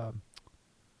that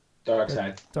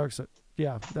Darkseid.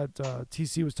 that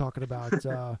TC was talking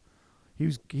about.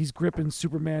 He's gripping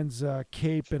Superman's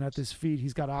cape, and at his feet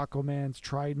he's got Aquaman's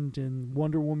trident and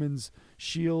Wonder Woman's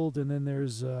shield, and then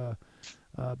there's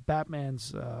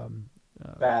Batman's.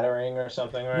 Battering or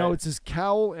something, right? No, it's his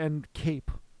cowl and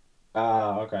cape.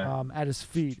 Okay. At his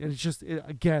feet, and it's just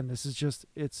again, this is just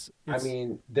it's. I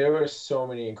mean, there were so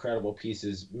many incredible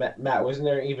pieces. Matt, wasn't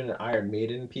there even an Iron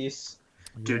Maiden piece?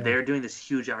 Dude, yeah. they're doing this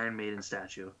huge Iron Maiden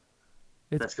statue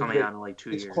that's coming it- out in like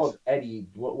 2 It's years. called Eddie.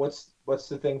 What's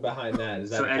the thing behind that? Is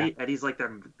that So a guy? Eddie's like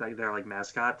their like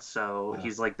mascot. So Wow.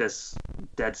 he's like this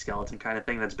dead skeleton kind of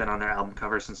thing that's been on their album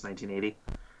cover since 1980,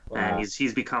 Wow. and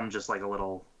he's become just like a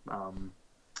little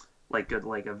like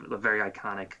a very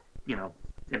iconic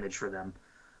image for them.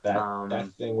 that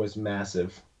thing was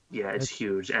massive. Yeah, it's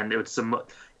huge, and it's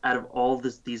out of all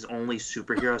these only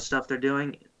superhero stuff they're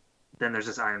doing, then there's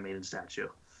this Iron Maiden statue.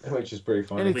 Which is pretty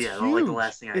funny. And it's But yeah, huge. like the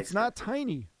last thing I it's not expected.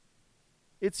 tiny.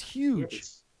 It's Yeah,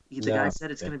 huge. the guy No. said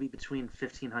it's going to be between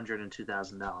 $1,500 and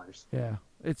 $2,000. Yeah,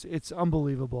 it's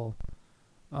unbelievable.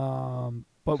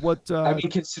 But what I mean,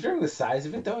 considering the size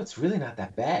of it, though, it's really not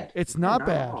that bad. it's not Not at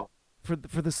bad all. for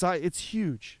the size. It's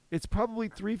huge. It's probably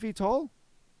 3 feet tall.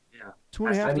 Yeah.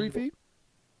 2.5, I 3 mean, feet.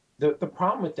 The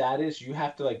problem with that is you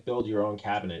have to like build your own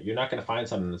cabinet. You're not going to find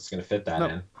something that's going to fit that No,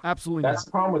 in. absolutely That's not.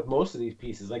 the problem with most of these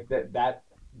pieces. Like that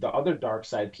the other Dark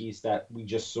Side piece that we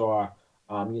just saw,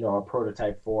 a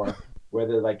prototype for, where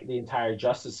the entire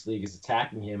Justice League is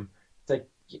attacking him. It's like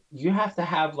you have to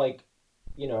have a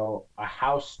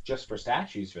house just for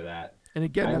statues for that. And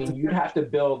again, I mean, you'd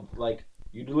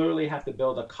literally have to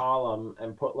build a column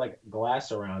and put like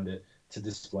glass around it to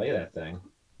display that thing.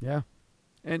 Yeah,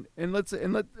 and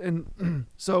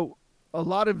so a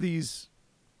lot of these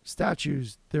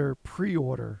statues, they're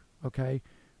pre-order, okay,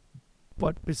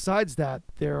 but besides that,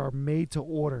 they are made to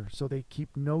order, so they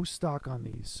keep no stock on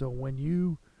these. So when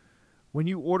you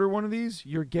order one of these,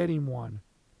 you're getting one.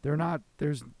 They're not,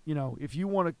 there's, if you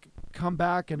want to come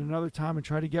back at another time and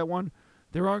try to get one,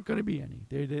 there aren't going to be any.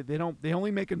 They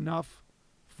only make enough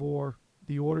for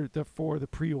the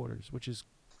pre-orders, which is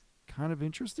kind of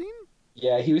interesting.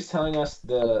 Yeah, he was telling us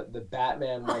the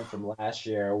Batman one from last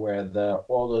year where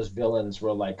all those villains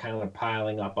were like kind of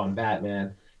piling up on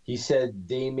Batman. He said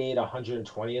they made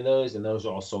 120 of those, and those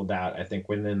all sold out, I think,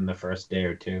 within the first day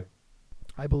or two.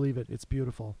 I believe it. It's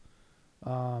beautiful.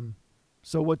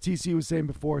 So what TC was saying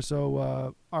before,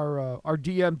 so our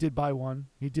DM did buy one.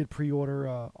 He did pre-order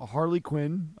a Harley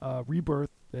Quinn Rebirth.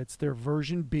 It's their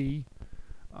version B.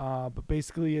 But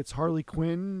basically it's Harley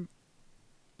Quinn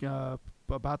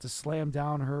about to slam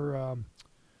down her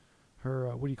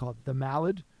what do you call it? The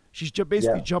Mallet. She's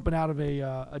basically jumping out of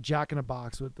a Jack in a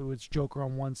Box with Joker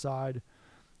on one side.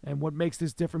 And what makes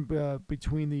this different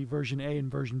between the version A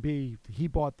and version B? He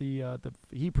bought he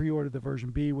pre-ordered the version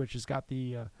B, which has got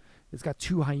it's got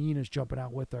two hyenas jumping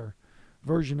out with her.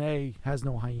 Version A has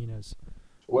no hyenas.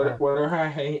 What are her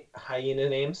hyena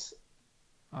names?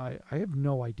 I have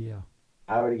no idea.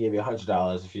 I would have gave you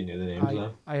 $100 if you knew the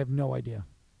names. I have no idea.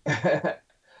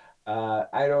 I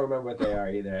don't remember what they are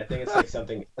either. I think it's like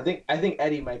something. I think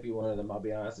Eddie might be one of them. I'll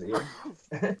be honest with you.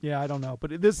 Yeah, I don't know,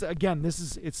 but it's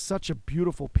such a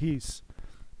beautiful piece.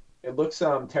 It looks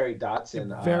Terry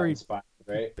Dodson very inspired,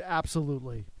 right?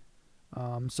 Absolutely.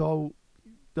 So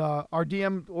our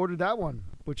DM ordered that one,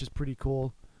 which is pretty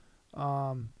cool.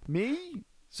 So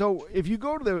if you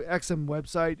go to the XM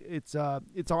website, it's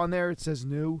on there. It says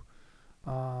new.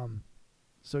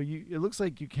 So it looks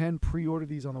like you can pre-order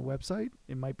these on the website.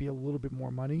 It might be a little bit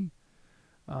more money.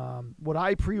 What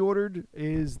I pre-ordered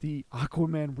is the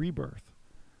Aquaman Rebirth.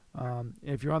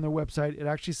 If you're on their website, it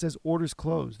actually says orders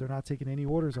closed. They're not taking any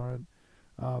orders on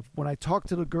it. When I talked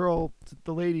to the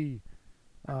lady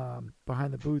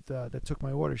behind the booth that took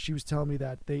my order, she was telling me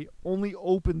that they only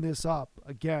opened this up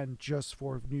again just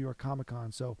for New York Comic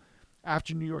Con. So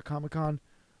after New York Comic Con,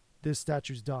 this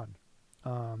statue's done.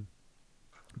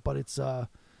 But it's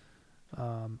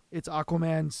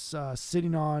Aquaman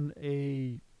sitting on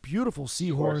a beautiful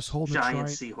seahorse holding giant a giant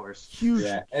seahorse. Huge,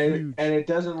 yeah, huge. And it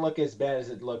doesn't look as bad as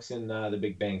it looks in The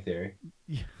Big Bang Theory.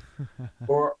 Yeah.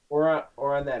 or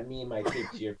on that meme I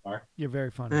taped to your car. You're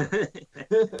very funny.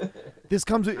 This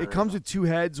comes with two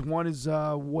heads. One is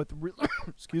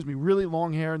really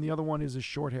long hair, and the other one is a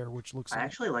short hair, which looks. I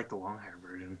actually like the long hair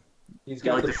version. He's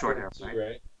got the short hair, too,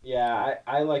 right? Yeah,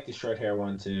 I like the short hair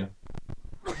one too.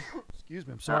 Excuse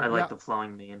me, I'm sorry. I like the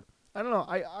flowing mane. I don't know.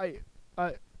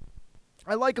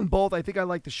 I like them both. I think I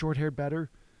like the short hair better.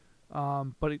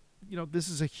 But this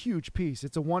is a huge piece.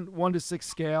 It's a 1:6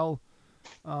 scale.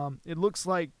 It looks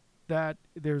like that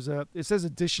it says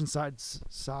edition size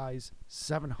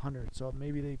 700. So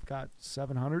maybe they've got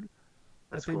 700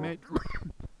 That's that they cool. made.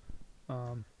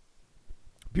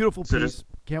 Beautiful piece.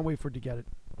 Can't wait for it to get it.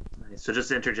 Nice. So just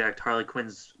to interject, Harley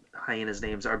Quinn's hyenas'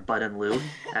 names are Bud and Lou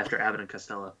after Abbott and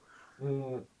Costello.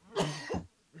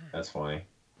 That's funny.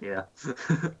 Yeah.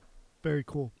 Very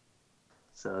cool.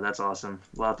 So that's awesome.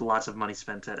 Lots of money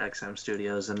spent at XM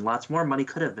Studios, and lots more money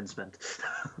could have been spent.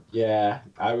 Yeah,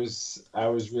 I was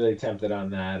really tempted on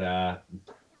that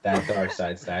Dark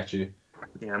Side statue.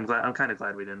 Yeah, I'm kind of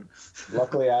glad we didn't.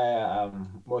 Luckily,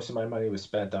 most of my money was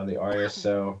spent on the Arias.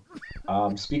 So,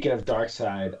 speaking of Dark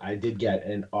Side, I did get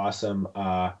an awesome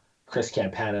Chris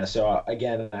Campana. So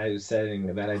again, I was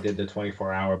saying that I did the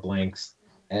 24-hour blanks,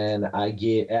 and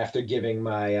after giving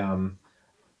my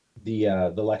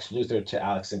the Lex Luthor to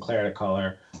Alex Sinclair to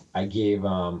color, I gave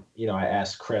I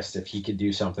asked Chris if he could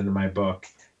do something to my book,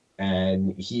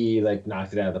 and he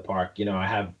knocked it out of the park. I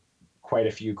have quite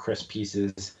a few Chris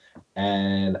pieces,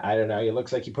 and I don't know, it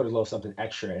looks like he put a little something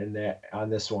extra in there on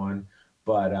this one,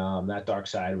 but that Dark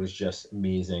Side was just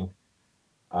amazing.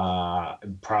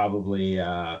 Probably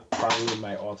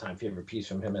my all-time favorite piece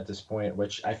from him at this point,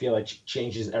 which I feel like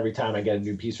changes every time I get a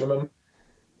new piece from him.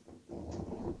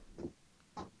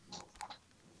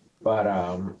 But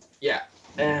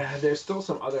there's still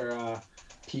some other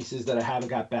pieces that I haven't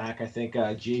got back. I think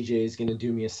JJ is going to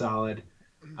do me a solid.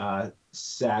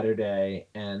 Saturday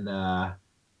and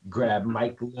grab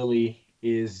Mike Lilly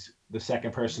is the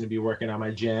second person to be working on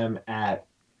my jam at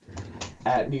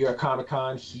New York Comic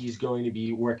Con. He's going to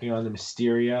be working on the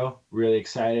Mysterio. Really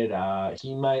excited.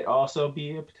 He might also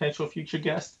be a potential future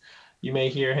guest. You may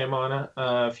hear him on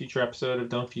a future episode of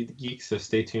Don't Feed the Geeks, so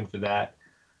stay tuned for that.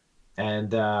 And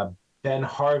Ben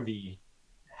Harvey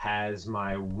has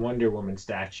my Wonder Woman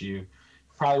statue.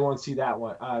 Probably won't see that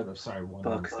one. Sorry, Wonder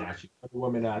Woman statue.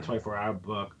 Wonder Woman 24-hour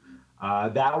book.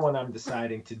 That one I'm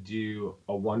deciding to do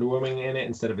a Wonder Woman in it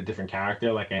instead of a different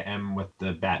character like I am with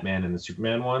the Batman and the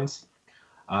Superman ones.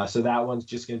 So that one's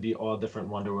just going to be all different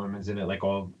Wonder Womans in it, like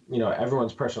all,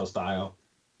 everyone's personal style.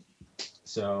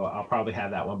 So I'll probably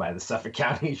have that one by the Suffolk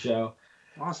County show.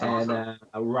 Awesome. And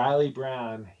Riley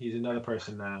Brown, he's another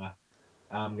person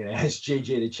I'm going to ask JJ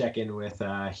to check in with.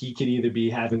 He could either be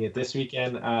having it this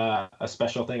weekend, a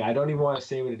special thing. I don't even want to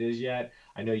say what it is yet.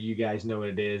 I know you guys know what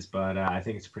it is, but I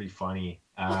think it's pretty funny.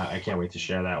 I can't wait to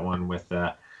share that one with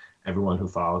everyone who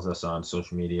follows us on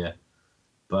social media.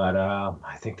 But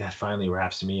I think that finally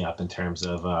wraps me up in terms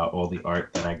of all the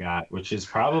art that I got, which is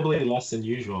probably less than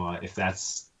usual, if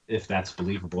that's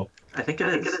believable. I think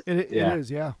it is. It is,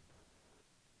 yeah.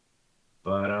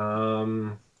 But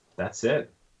that's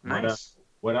it. Nice.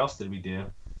 What else did we do?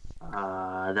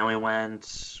 Then we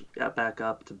got back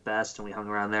up to Best, and we hung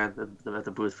around there at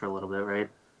the booth for a little bit, right?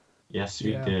 Yes,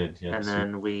 we did. Yes, and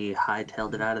then we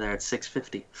hightailed it out of there at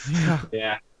 6:50. Yeah.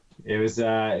 Yeah. It was.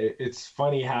 It's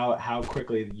funny how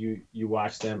quickly you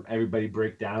watch them. Everybody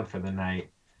break down for the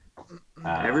night.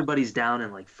 Everybody's down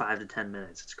in like 5 to 10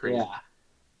 minutes. It's crazy. Yeah.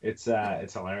 It's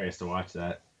hilarious to watch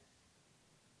that.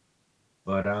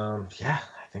 But yeah,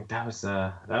 I think that was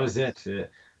it.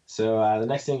 So the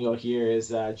next thing you'll hear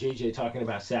is JJ talking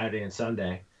about Saturday and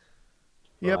Sunday.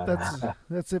 Yep,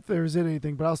 that's if there's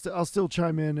anything. But I'll still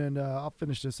chime in and I'll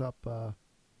finish this up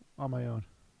on my own.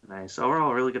 Nice.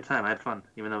 Overall, a really good time. I had fun,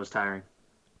 even though it was tiring.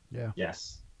 Yeah.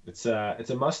 Yes, it's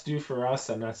a must do for us.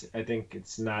 I think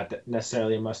it's not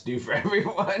necessarily a must do for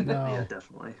everyone. No. Yeah,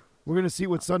 definitely. We're gonna see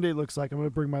what Sunday looks like. I'm gonna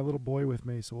bring my little boy with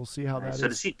me, so we'll see how that is. So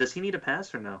does he need a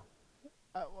pass or no?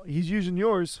 He's using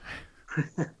yours.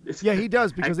 Yeah, he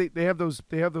does because they have those.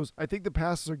 I think the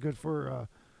passes are good for.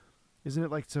 Isn't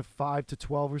it like to 5 to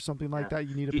 12 or something like that?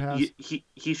 You need a pass.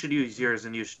 He should use yours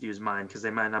and you should use mine because they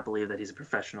might not believe that he's a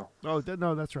professional. Oh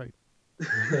no, that's right.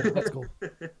 That's cool.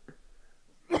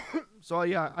 So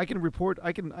yeah, I can report.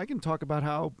 I can talk about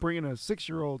how bringing a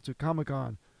 6-year-old to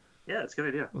Comic-Con. Yeah, it's a good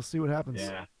idea. We'll see what happens.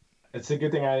 Yeah, it's a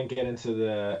good thing I didn't get into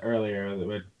the earlier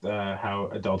with how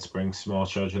adults bring small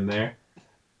children there.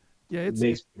 Yeah, it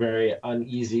makes me very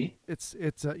uneasy. It's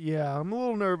yeah, I'm a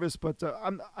little nervous, but I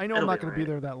know I'm not going to be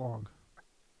there that long.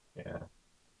 Yeah.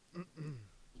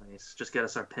 Nice. Just get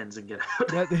us our pins and get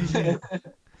out. Yeah.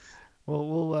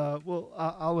 Well,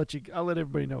 I'll let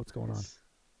everybody know what's going on.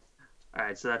 All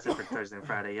right, so that's it for Thursday and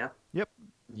Friday, yeah? Yep.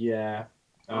 Yeah.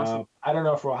 Awesome. I don't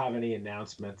know if we'll have any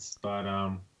announcements,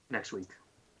 but next week.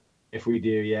 If we do,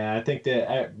 yeah, I think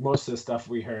that most of the stuff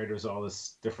we heard was all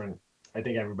this different. I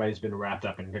think everybody's been wrapped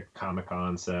up in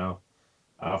Comic-Con, so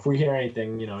if we hear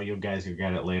anything, you guys will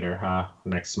get it later,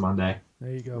 next Monday.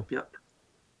 There you go. Yep.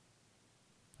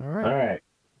 All right. All right.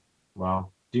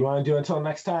 Well, do you want to do until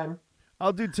next time?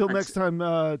 I'll do till next time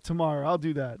tomorrow. I'll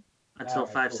do that. Until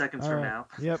 5 seconds from now.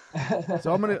 Yep.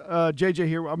 So I'm gonna JJ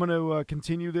here. I'm gonna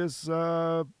continue this in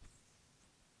a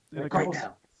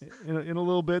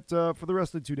little bit for the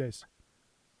rest of the 2 days.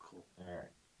 Cool. All right.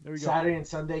 There we go. Saturday and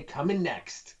Sunday coming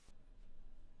next.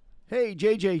 Hey,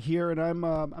 JJ here, and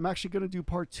I'm actually gonna do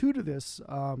part 2 to this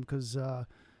because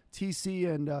TC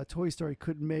and Toy Story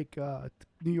couldn't make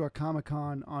New York Comic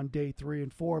Con on day 3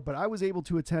 and 4, but I was able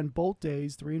to attend both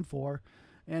days 3 and 4.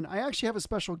 And I actually have a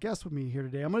special guest with me here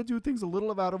today. I'm going to do things a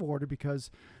little out of order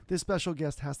because this special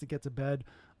guest has to get to bed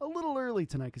a little early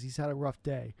tonight because he's had a rough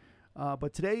day.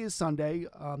 But today is Sunday,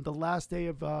 the last day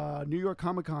of New York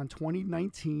Comic Con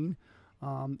 2019.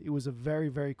 It was a very,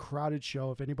 very crowded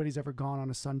show. If anybody's ever gone on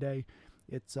a Sunday,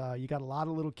 it's you got a lot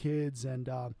of little kids, and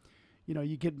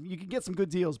you can get some good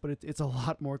deals, but it's a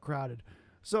lot more crowded.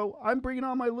 So I'm bringing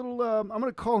on my little. I'm going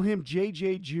to call him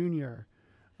JJ Jr.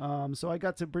 So I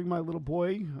got to bring my little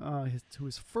boy to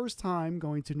his first time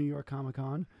going to New York Comic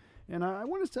Con, and I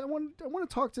want him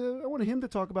to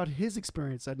talk about his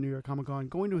experience at New York Comic Con,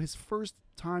 going to his first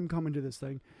time coming to this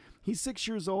thing. He's 6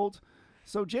 years old.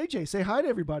 So JJ, say hi to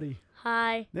everybody.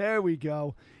 Hi. There we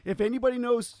go. If anybody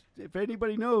knows,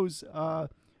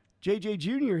 JJ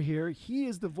Jr. here, he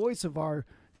is the voice of our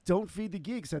Don't Feed the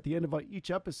Geeks at the end of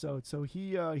each episode. So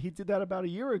he did that about a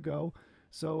year ago.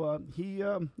 So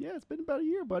it's been about a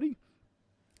year, buddy.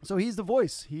 So he's the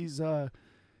voice. He's a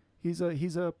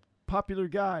popular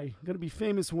guy. Going to be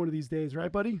famous one of these days,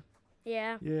 right, buddy?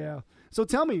 Yeah. Yeah. So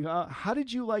tell me, how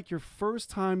did you like your first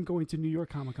time going to New York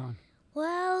Comic Con?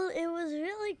 Well, it was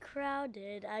really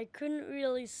crowded. I couldn't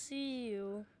really see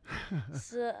you.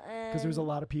 Because there was a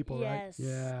lot of people, yes. right?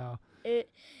 Yeah.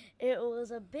 It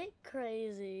was a bit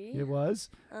crazy. It was?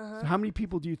 Uh-huh. So how many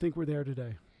people do you think were there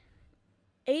today?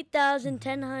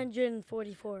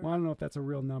 8,144. Well, I don't know if that's a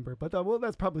real number, but well,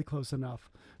 that's probably close enough.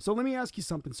 So let me ask you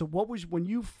something. So what was, when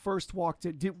you first walked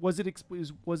in, was it,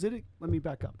 let me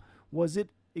back up. Was it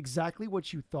exactly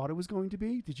what you thought it was going to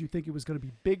be? Did you think it was going to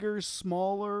be bigger,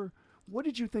 smaller? What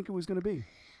did you think it was going to be?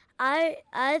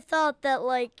 I thought that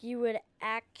like you would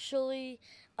actually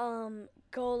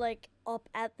go like up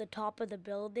at the top of the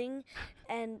building,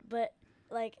 but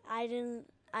like I didn't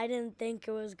think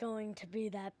it was going to be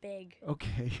that big.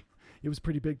 Okay. It was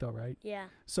pretty big though, right? Yeah.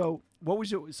 So what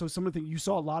was some of the things, you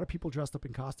saw a lot of people dressed up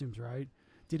in costumes, right?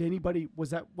 Did anybody,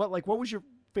 what was your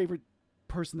favorite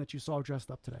person that you saw dressed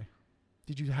up today?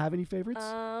 Did you have any favorites?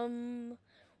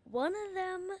 One of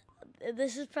them,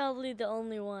 this is probably the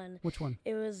only one. Which one?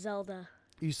 It was Zelda.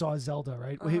 You saw Zelda,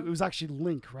 right? Well, it was actually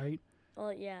Link, right?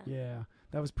 Well, yeah. Yeah,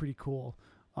 that was pretty cool.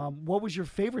 What was your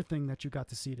favorite thing that you got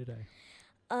to see today?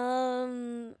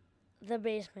 The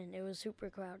basement. It was super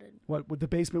crowded. The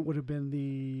basement would have been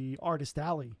the artist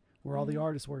alley where all the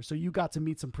artists were. So you got to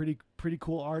meet some pretty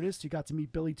cool artists. You got to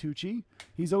meet Billy Tucci.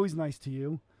 He's always nice to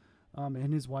you.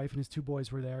 And his wife and his two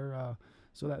boys were there.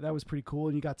 So that was pretty cool.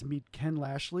 And you got to meet Ken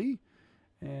Lashley,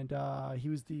 and he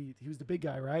was the big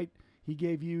guy, right? He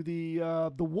gave you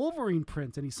the Wolverine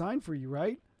print, and he signed for you,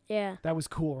 right? Yeah. That was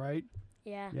cool, right?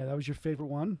 Yeah. Yeah, that was your favorite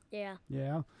one? Yeah.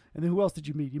 Yeah. And then who else did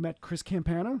you meet? You met Chris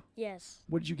Campana? Yes.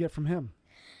 What did you get from him?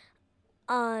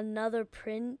 Another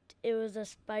print. It was a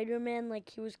Spider-Man. Like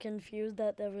he was confused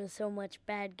that there was so much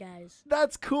bad guys.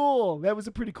 That's cool. That was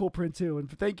a pretty cool print too. And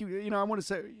thank you. You know, I want to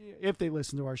say, if they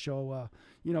listen to our show,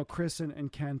 Chris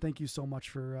and Ken, thank you so much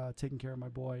for taking care of my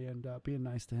boy and being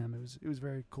nice to him. It was a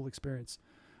very cool experience.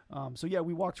 So yeah,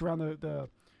 we walked around the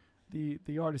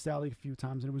artist alley a few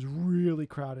times, and it was really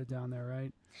crowded down there,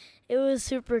 right? It was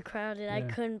super crowded. Yeah. I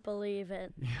couldn't believe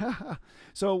it. Yeah.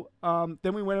 So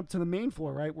then we went up to the main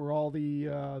floor, right, where all the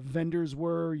vendors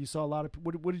were. You saw a lot of.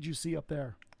 What did you see up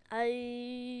there?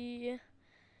 I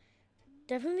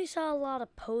definitely saw a lot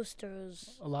of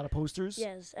posters. A lot of posters.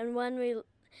 Yes, and when we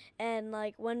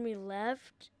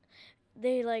left,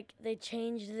 they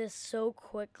changed this so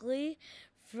quickly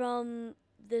from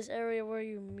this area where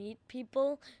you meet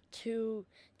people to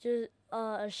just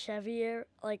a Chevy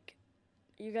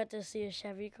you got to see a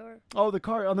Chevy car. Oh, the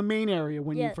car on the main area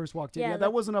when you first walked in. Yeah,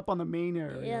 that wasn't up on the main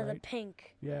area. Yeah, right? the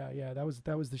pink. Yeah,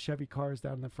 that was the Chevy cars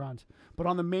down in the front. But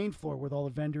on the main floor with all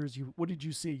the vendors, what did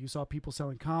you see? You saw people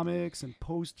selling comics and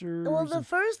posters. Well, the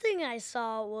first thing I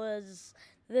saw was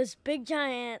this big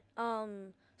giant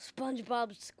SpongeBob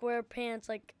SquarePants,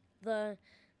 like the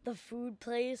food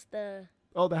place, the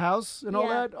house and all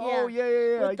that? Oh,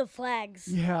 yeah. With the flags.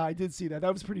 Yeah, I did see that.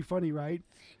 That was pretty funny, right?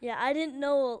 Yeah, I didn't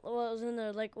know what was in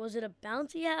there. Like, was it a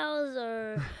bouncy house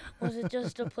or was it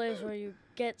just a place where you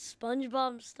get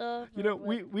SpongeBob stuff? You know,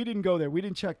 we didn't go there. We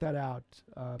didn't check that out.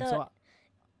 So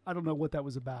I don't know what that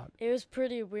was about. It was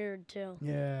pretty weird, too.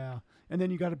 Yeah. And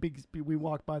then you got we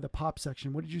walked by the pop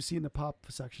section. What did you see in the pop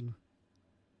section?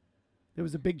 There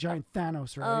was a big giant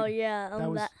Thanos, right? Oh yeah,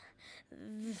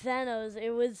 Thanos.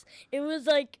 It was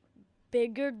like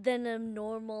bigger than a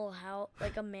normal house,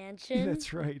 like a mansion.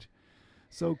 That's right.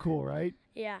 So cool, right?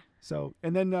 Yeah. So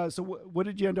and then what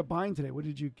did you end up buying today? What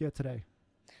did you get today?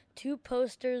 2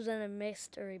 posters and a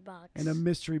mystery box. And a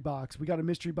mystery box. We got a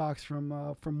mystery box from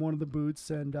one of the booths,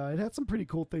 and it had some pretty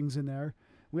cool things in there.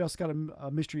 We also got a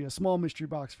small mystery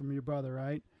box from your brother,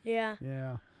 right? Yeah.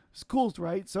 Yeah. It's cool,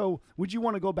 right? So, would you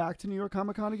want to go back to New York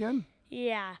Comic Con again?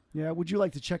 Yeah. Yeah. Would you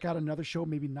like to check out another show,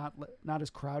 maybe not as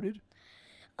crowded?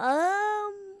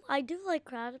 I do like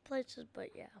crowded places,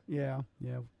 but yeah. Yeah.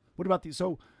 What about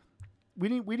so we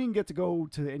didn't get to go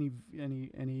to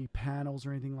any panels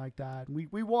or anything like that.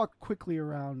 We walked quickly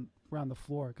around the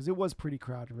floor because it was pretty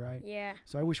crowded, right? Yeah.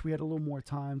 So I wish we had a little more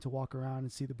time to walk around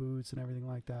and see the booths and everything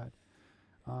like that.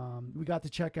 We got to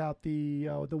check out the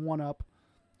 1-Up.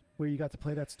 Where you got to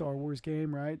play that Star Wars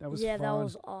game, right? That was fun. That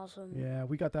was awesome. Yeah,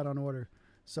 we got that on order.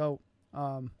 So,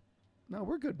 no,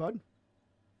 we're good, bud.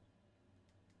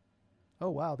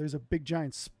 Oh wow, there's a big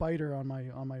giant spider on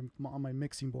my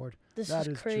mixing board. This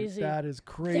is crazy. That is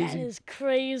crazy. That is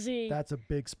crazy. That's a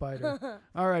big spider.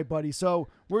 All right, buddy. So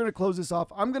we're gonna close this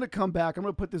off. I'm gonna come back. I'm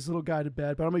gonna put this little guy to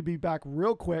bed, but I'm gonna be back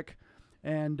real quick,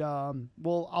 and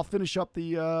I'll finish up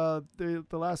the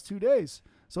last 2 days.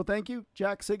 So thank you,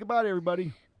 Jack. Say goodbye to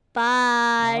everybody.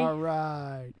 Bye. All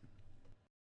right.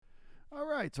 All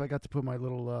right. So I got to put my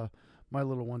little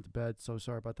one to bed. So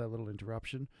sorry about that little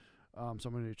interruption. So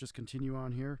I'm going to just continue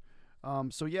on here.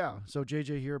 So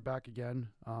JJ here, back again.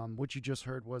 What you just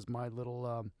heard was my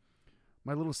little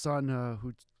son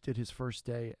who did his first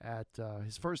day at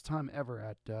his first time ever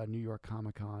at New York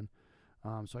Comic Con.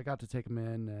 So I got to take him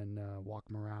in and walk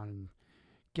him around and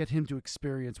get him to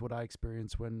experience what I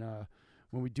experience when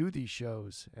we do these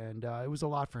shows, and it was a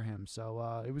lot for him.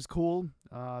 So it was cool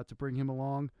to bring him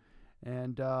along,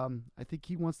 and I think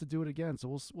he wants to do it again.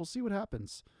 So we'll see what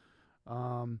happens.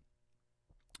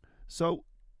 So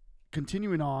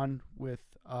continuing on with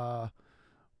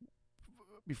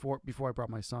before I brought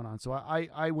my son on. So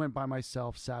I went by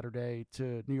myself Saturday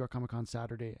to New York Comic Con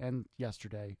Saturday and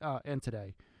yesterday and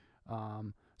today.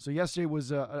 So yesterday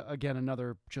was again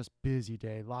another just busy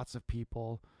day, lots of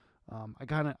people.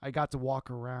 I got to walk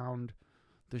around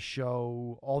the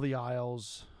show, all the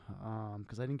aisles,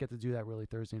 because I didn't get to do that really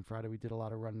Thursday and Friday. We did a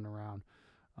lot of running around,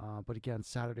 but again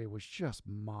Saturday was just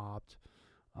mobbed.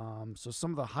 So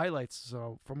some of the highlights.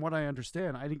 So from what I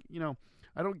understand, I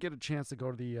don't get a chance to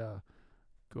go to the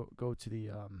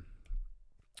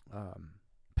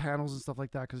panels and stuff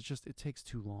like that because it takes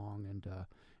too long, and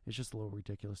it's just a little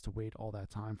ridiculous to wait all that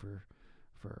time for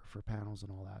panels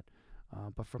and all that.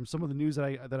 But from some of the news that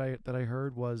I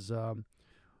heard was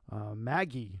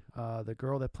Maggie, the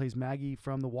girl that plays Maggie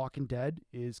from The Walking Dead,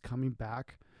 is coming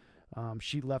back.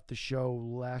 She left the show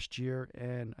last year,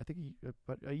 and I think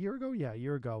a year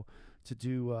ago, to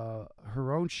do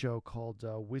her own show called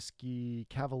Whiskey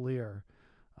Cavalier.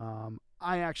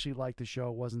 I actually liked the show.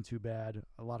 It wasn't too bad.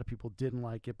 A lot of people didn't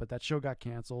like it, but that show got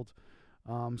canceled.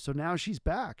 So now she's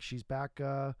back. She's back,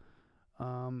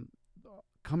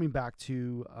 coming back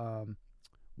to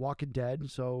Walking Dead.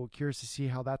 So curious to see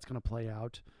how that's going to play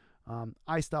out.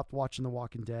 I stopped watching The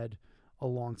Walking Dead a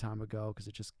long time ago because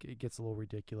it gets a little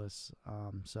ridiculous.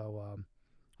 So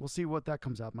we'll see what that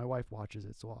comes out. My wife watches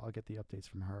it, so I'll get the updates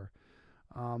from her.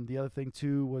 The other thing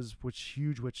too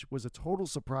which was a total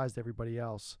surprise to everybody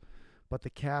else, but the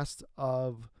cast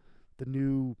of the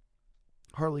new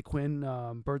Harley Quinn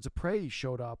Birds of Prey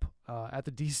showed up at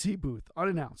the DC booth,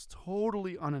 unannounced,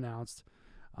 totally unannounced.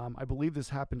 I believe this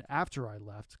happened after I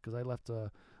left because I left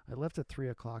at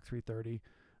 3:30.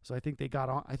 So I think they got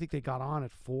on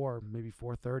at 4, maybe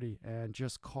 4:30, and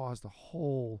just caused a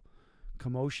whole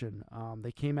commotion.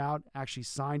 They came out, actually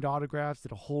signed autographs,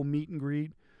 did a whole meet and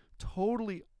greet,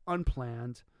 totally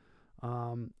unplanned.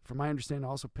 From my understanding,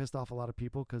 also pissed off a lot of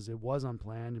people because it was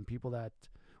unplanned, and people that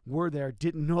were there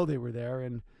didn't know they were there.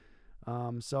 And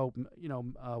so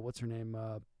what's her name?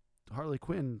 Harley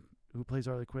Quinn, who plays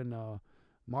Harley Quinn,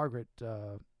 Margaret.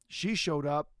 She showed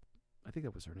up. I think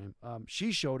that was her name.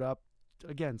 She showed up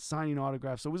again, signing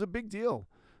autographs. So it was a big deal.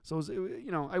 So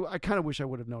I kind of wish I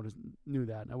would have knew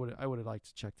that. I would have liked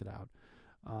to check it out.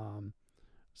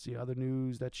 See other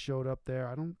news that showed up there.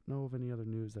 I don't know of any other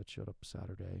news that showed up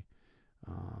Saturday.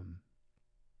 I'm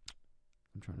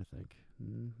trying to think.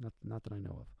 Not that I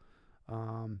know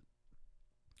of.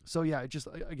 So yeah, just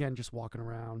walking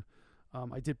around.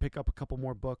 I did pick up a couple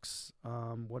more books.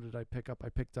 What did I pick up? I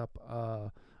picked up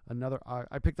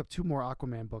I picked up 2 more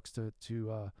Aquaman books to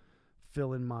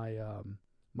fill in my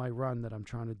my run that I'm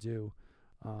trying to do.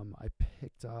 I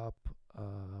picked up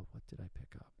what did I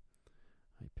pick up?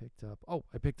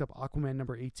 I picked up Aquaman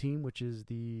number 18, which is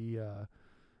the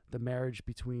marriage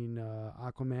between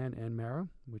Aquaman and Mera,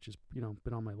 which has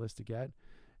been on my list to get.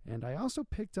 And I also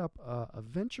picked up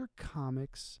Adventure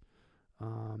Comics.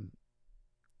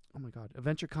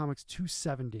 Adventure Comics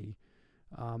 270.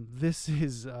 This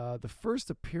is the first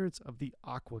appearance of the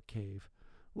Aqua Cave.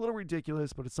 A little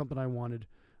ridiculous, but it's something I wanted.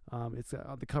 It's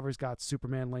the cover's got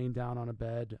Superman laying down on a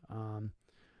bed.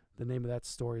 The name of that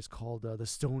story is called The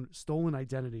Stolen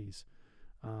Identities.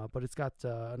 But it's got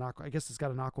it's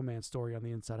got an Aquaman story on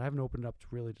the inside. I haven't opened it up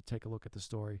to take a look at the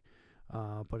story.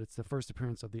 But it's the first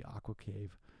appearance of the Aqua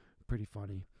Cave. Pretty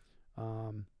funny.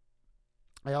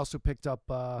 I also picked up,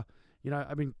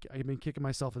 I've been kicking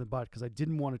myself in the butt because I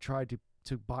didn't want to try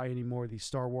to buy any more of these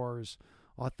Star Wars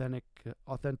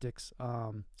Authentics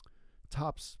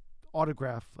Topps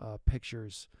autograph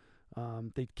pictures.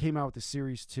 They came out with the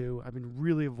Series 2. I've been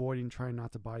really avoiding trying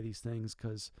not to buy these things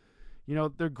because,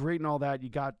 they're great and all that. You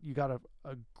got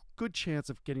a good chance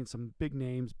of getting some big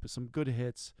names, some good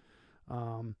hits.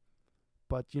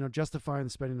 But justifying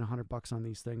spending $100 on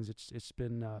these things, it's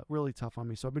been really tough on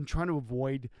me. So I've been trying to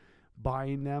avoid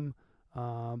buying them.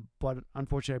 But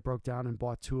unfortunately, I broke down and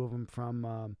bought 2 of them from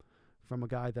a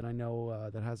guy that I know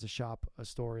that has a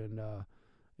store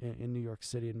in New York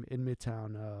City in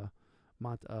Midtown.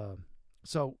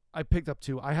 So I picked up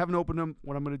 2. I haven't opened them.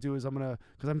 What I'm gonna do is I'm gonna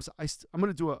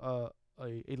do a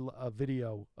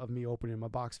video of me opening them, a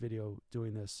box video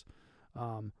doing this.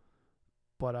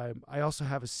 But I also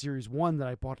have a series 1 that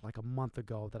I bought like a month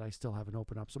ago that I still haven't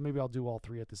opened up. So maybe I'll do all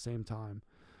 3 at the same time.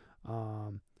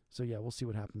 So yeah, we'll see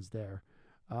what happens there.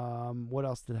 What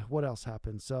else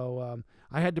happened? So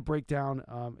I had to break down.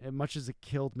 As much as it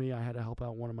killed me, I had to help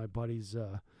out one of my buddies,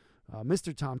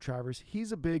 Mr. Tom Travers.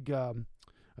 He's a big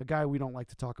a guy we don't like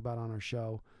to talk about on our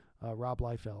show, Rob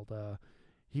Liefeld.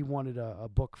 He wanted a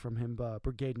book from him,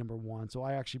 Brigade Number 1. So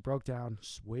I actually broke down,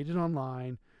 waited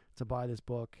online to buy this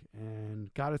book,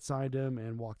 and got it signed him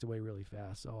and walked away really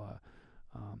fast. So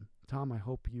Tom, I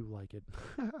hope you like it.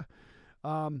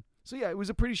 So yeah, it was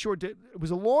a pretty short day. It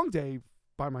was a long day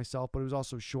by myself, but it was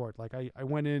also short. Like I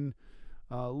went in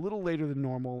a little later than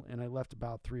normal, and I left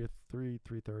about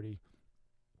 3:30,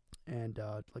 and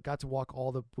got to walk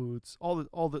all the booths, all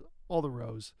the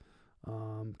rows.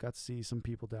 Got to see some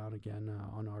people down again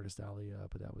on Artist Alley,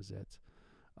 but that was it.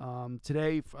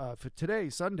 Today,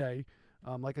 Sunday,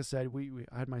 like I said,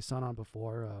 I had my son on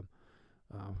before.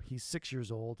 He's 6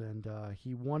 years old, and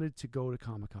he wanted to go to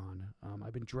Comic-Con.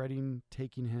 I've been dreading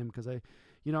taking him because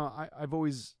I've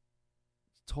always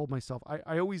told myself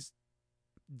I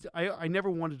never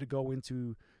wanted to go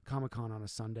into Comic-Con on a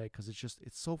Sunday because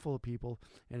it's so full of people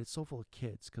and it's so full of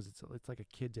kids because it's like a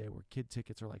kid day where kid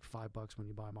tickets are like $5 when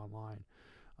you buy them online.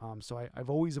 So I've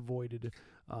always avoided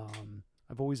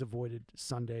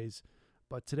Sundays,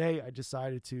 but today I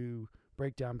decided to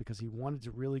break down because he wanted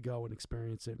to really go and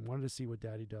experience it and wanted to see what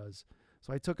Daddy does.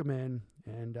 So I took him in,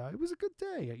 and it was a good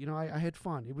day. I had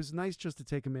fun. It was nice just to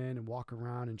take him in and walk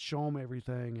around and show him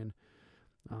everything. And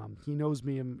he knows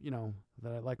me, and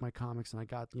that I like my comics, and I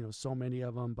got so many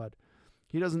of them. But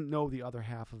he doesn't know the other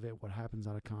half of it, what happens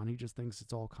at a con. He just thinks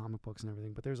it's all comic books and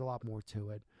everything. But there's a lot more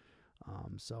to it.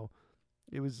 So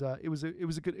it was a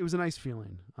nice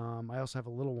feeling. I also have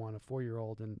a little one, a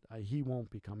 4-year-old, and he won't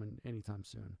be coming anytime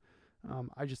soon.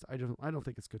 I don't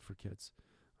think it's good for kids,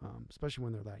 especially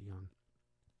when they're that young.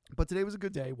 But today was a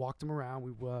good day. Walked him around.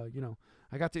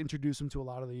 I got to introduce him to a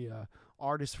lot of the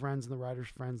artist friends and the writers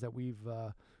friends that we've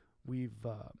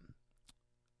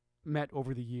met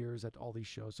over the years at all these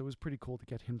shows. So it was pretty cool to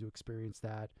get him to experience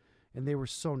that. And they were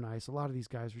so nice. A lot of these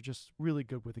guys were just really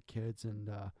good with the kids. And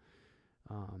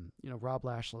Rob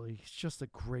Lashley, he's just a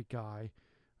great guy.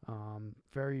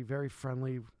 Very, very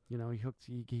friendly.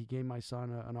 He gave my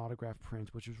son an autographed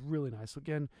print, which was really nice. So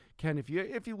again, Ken, if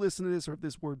you listen to this or if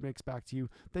this word makes back to you,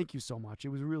 thank you so much. It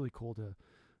was really cool to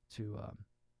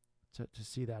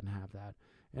see that and have that.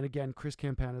 And again, Chris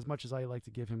Campana, as much as I like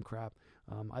to give him crap,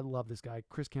 I love this guy.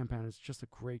 Chris Campana is just a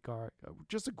great guy,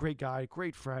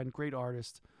 great friend, great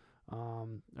artist.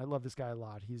 I love this guy a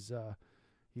lot. He's a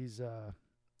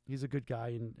good guy,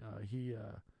 and he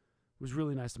was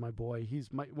really nice to my boy.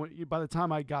 By the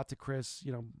time I got to Chris,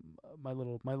 my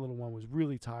little one was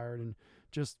really tired and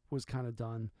just was kind of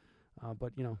done.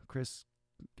 But Chris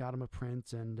got him a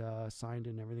print and signed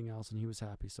it and everything else, and he was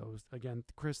happy. So again,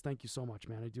 Chris, thank you so much,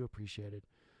 man. I do appreciate it.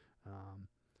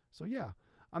 So yeah,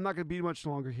 I'm not gonna be much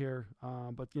longer here.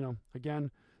 But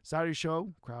again, Saturday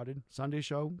show crowded, Sunday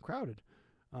show crowded.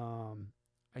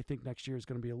 I think next year is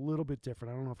going to be a little bit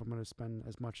different. I don't know if I'm going to spend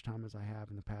as much time as I have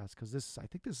in the past because I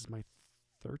think this is my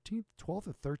 12th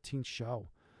or 13th show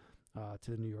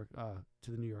to the New York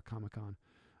Comic-Con.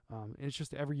 And it's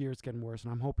just every year it's getting worse.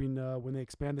 And I'm hoping when they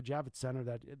expand the Javits Center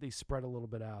that they spread a little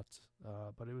bit out.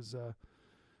 But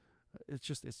it's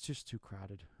just too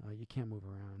crowded. You can't move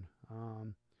around.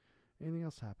 Anything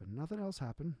else happened? Nothing else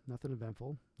happened. Nothing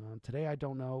eventful. Today I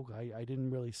don't know. I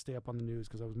didn't really stay up on the news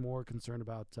because I was more concerned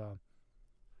about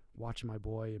watching my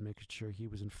boy and making sure he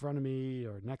was in front of me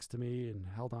or next to me and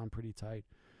held on pretty tight.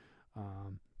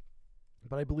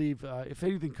 But I believe if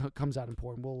anything comes out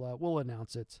important, we'll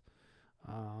announce it.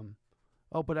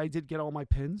 But I did get all my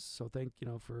pins, so thank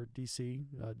for DC,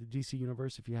 the DC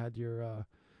Universe. If you had your, I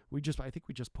think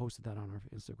we just posted that on our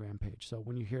Instagram page. So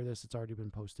when you hear this, it's already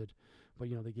been posted. But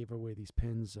they gave away these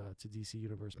pins to DC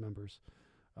Universe members.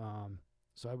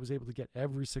 So I was able to get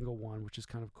every single one, which is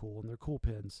kind of cool, and they're cool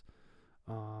pins.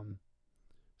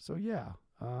 So yeah,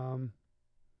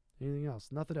 anything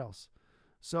else? Nothing else.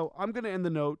 So I'm going to end the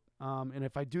note. And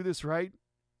if I do this right,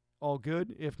 all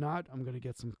good. If not, I'm going to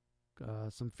get some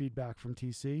feedback from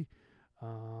TC.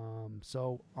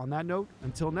 So on that note,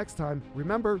 until next time,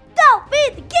 remember, don't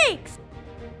feed the geeks!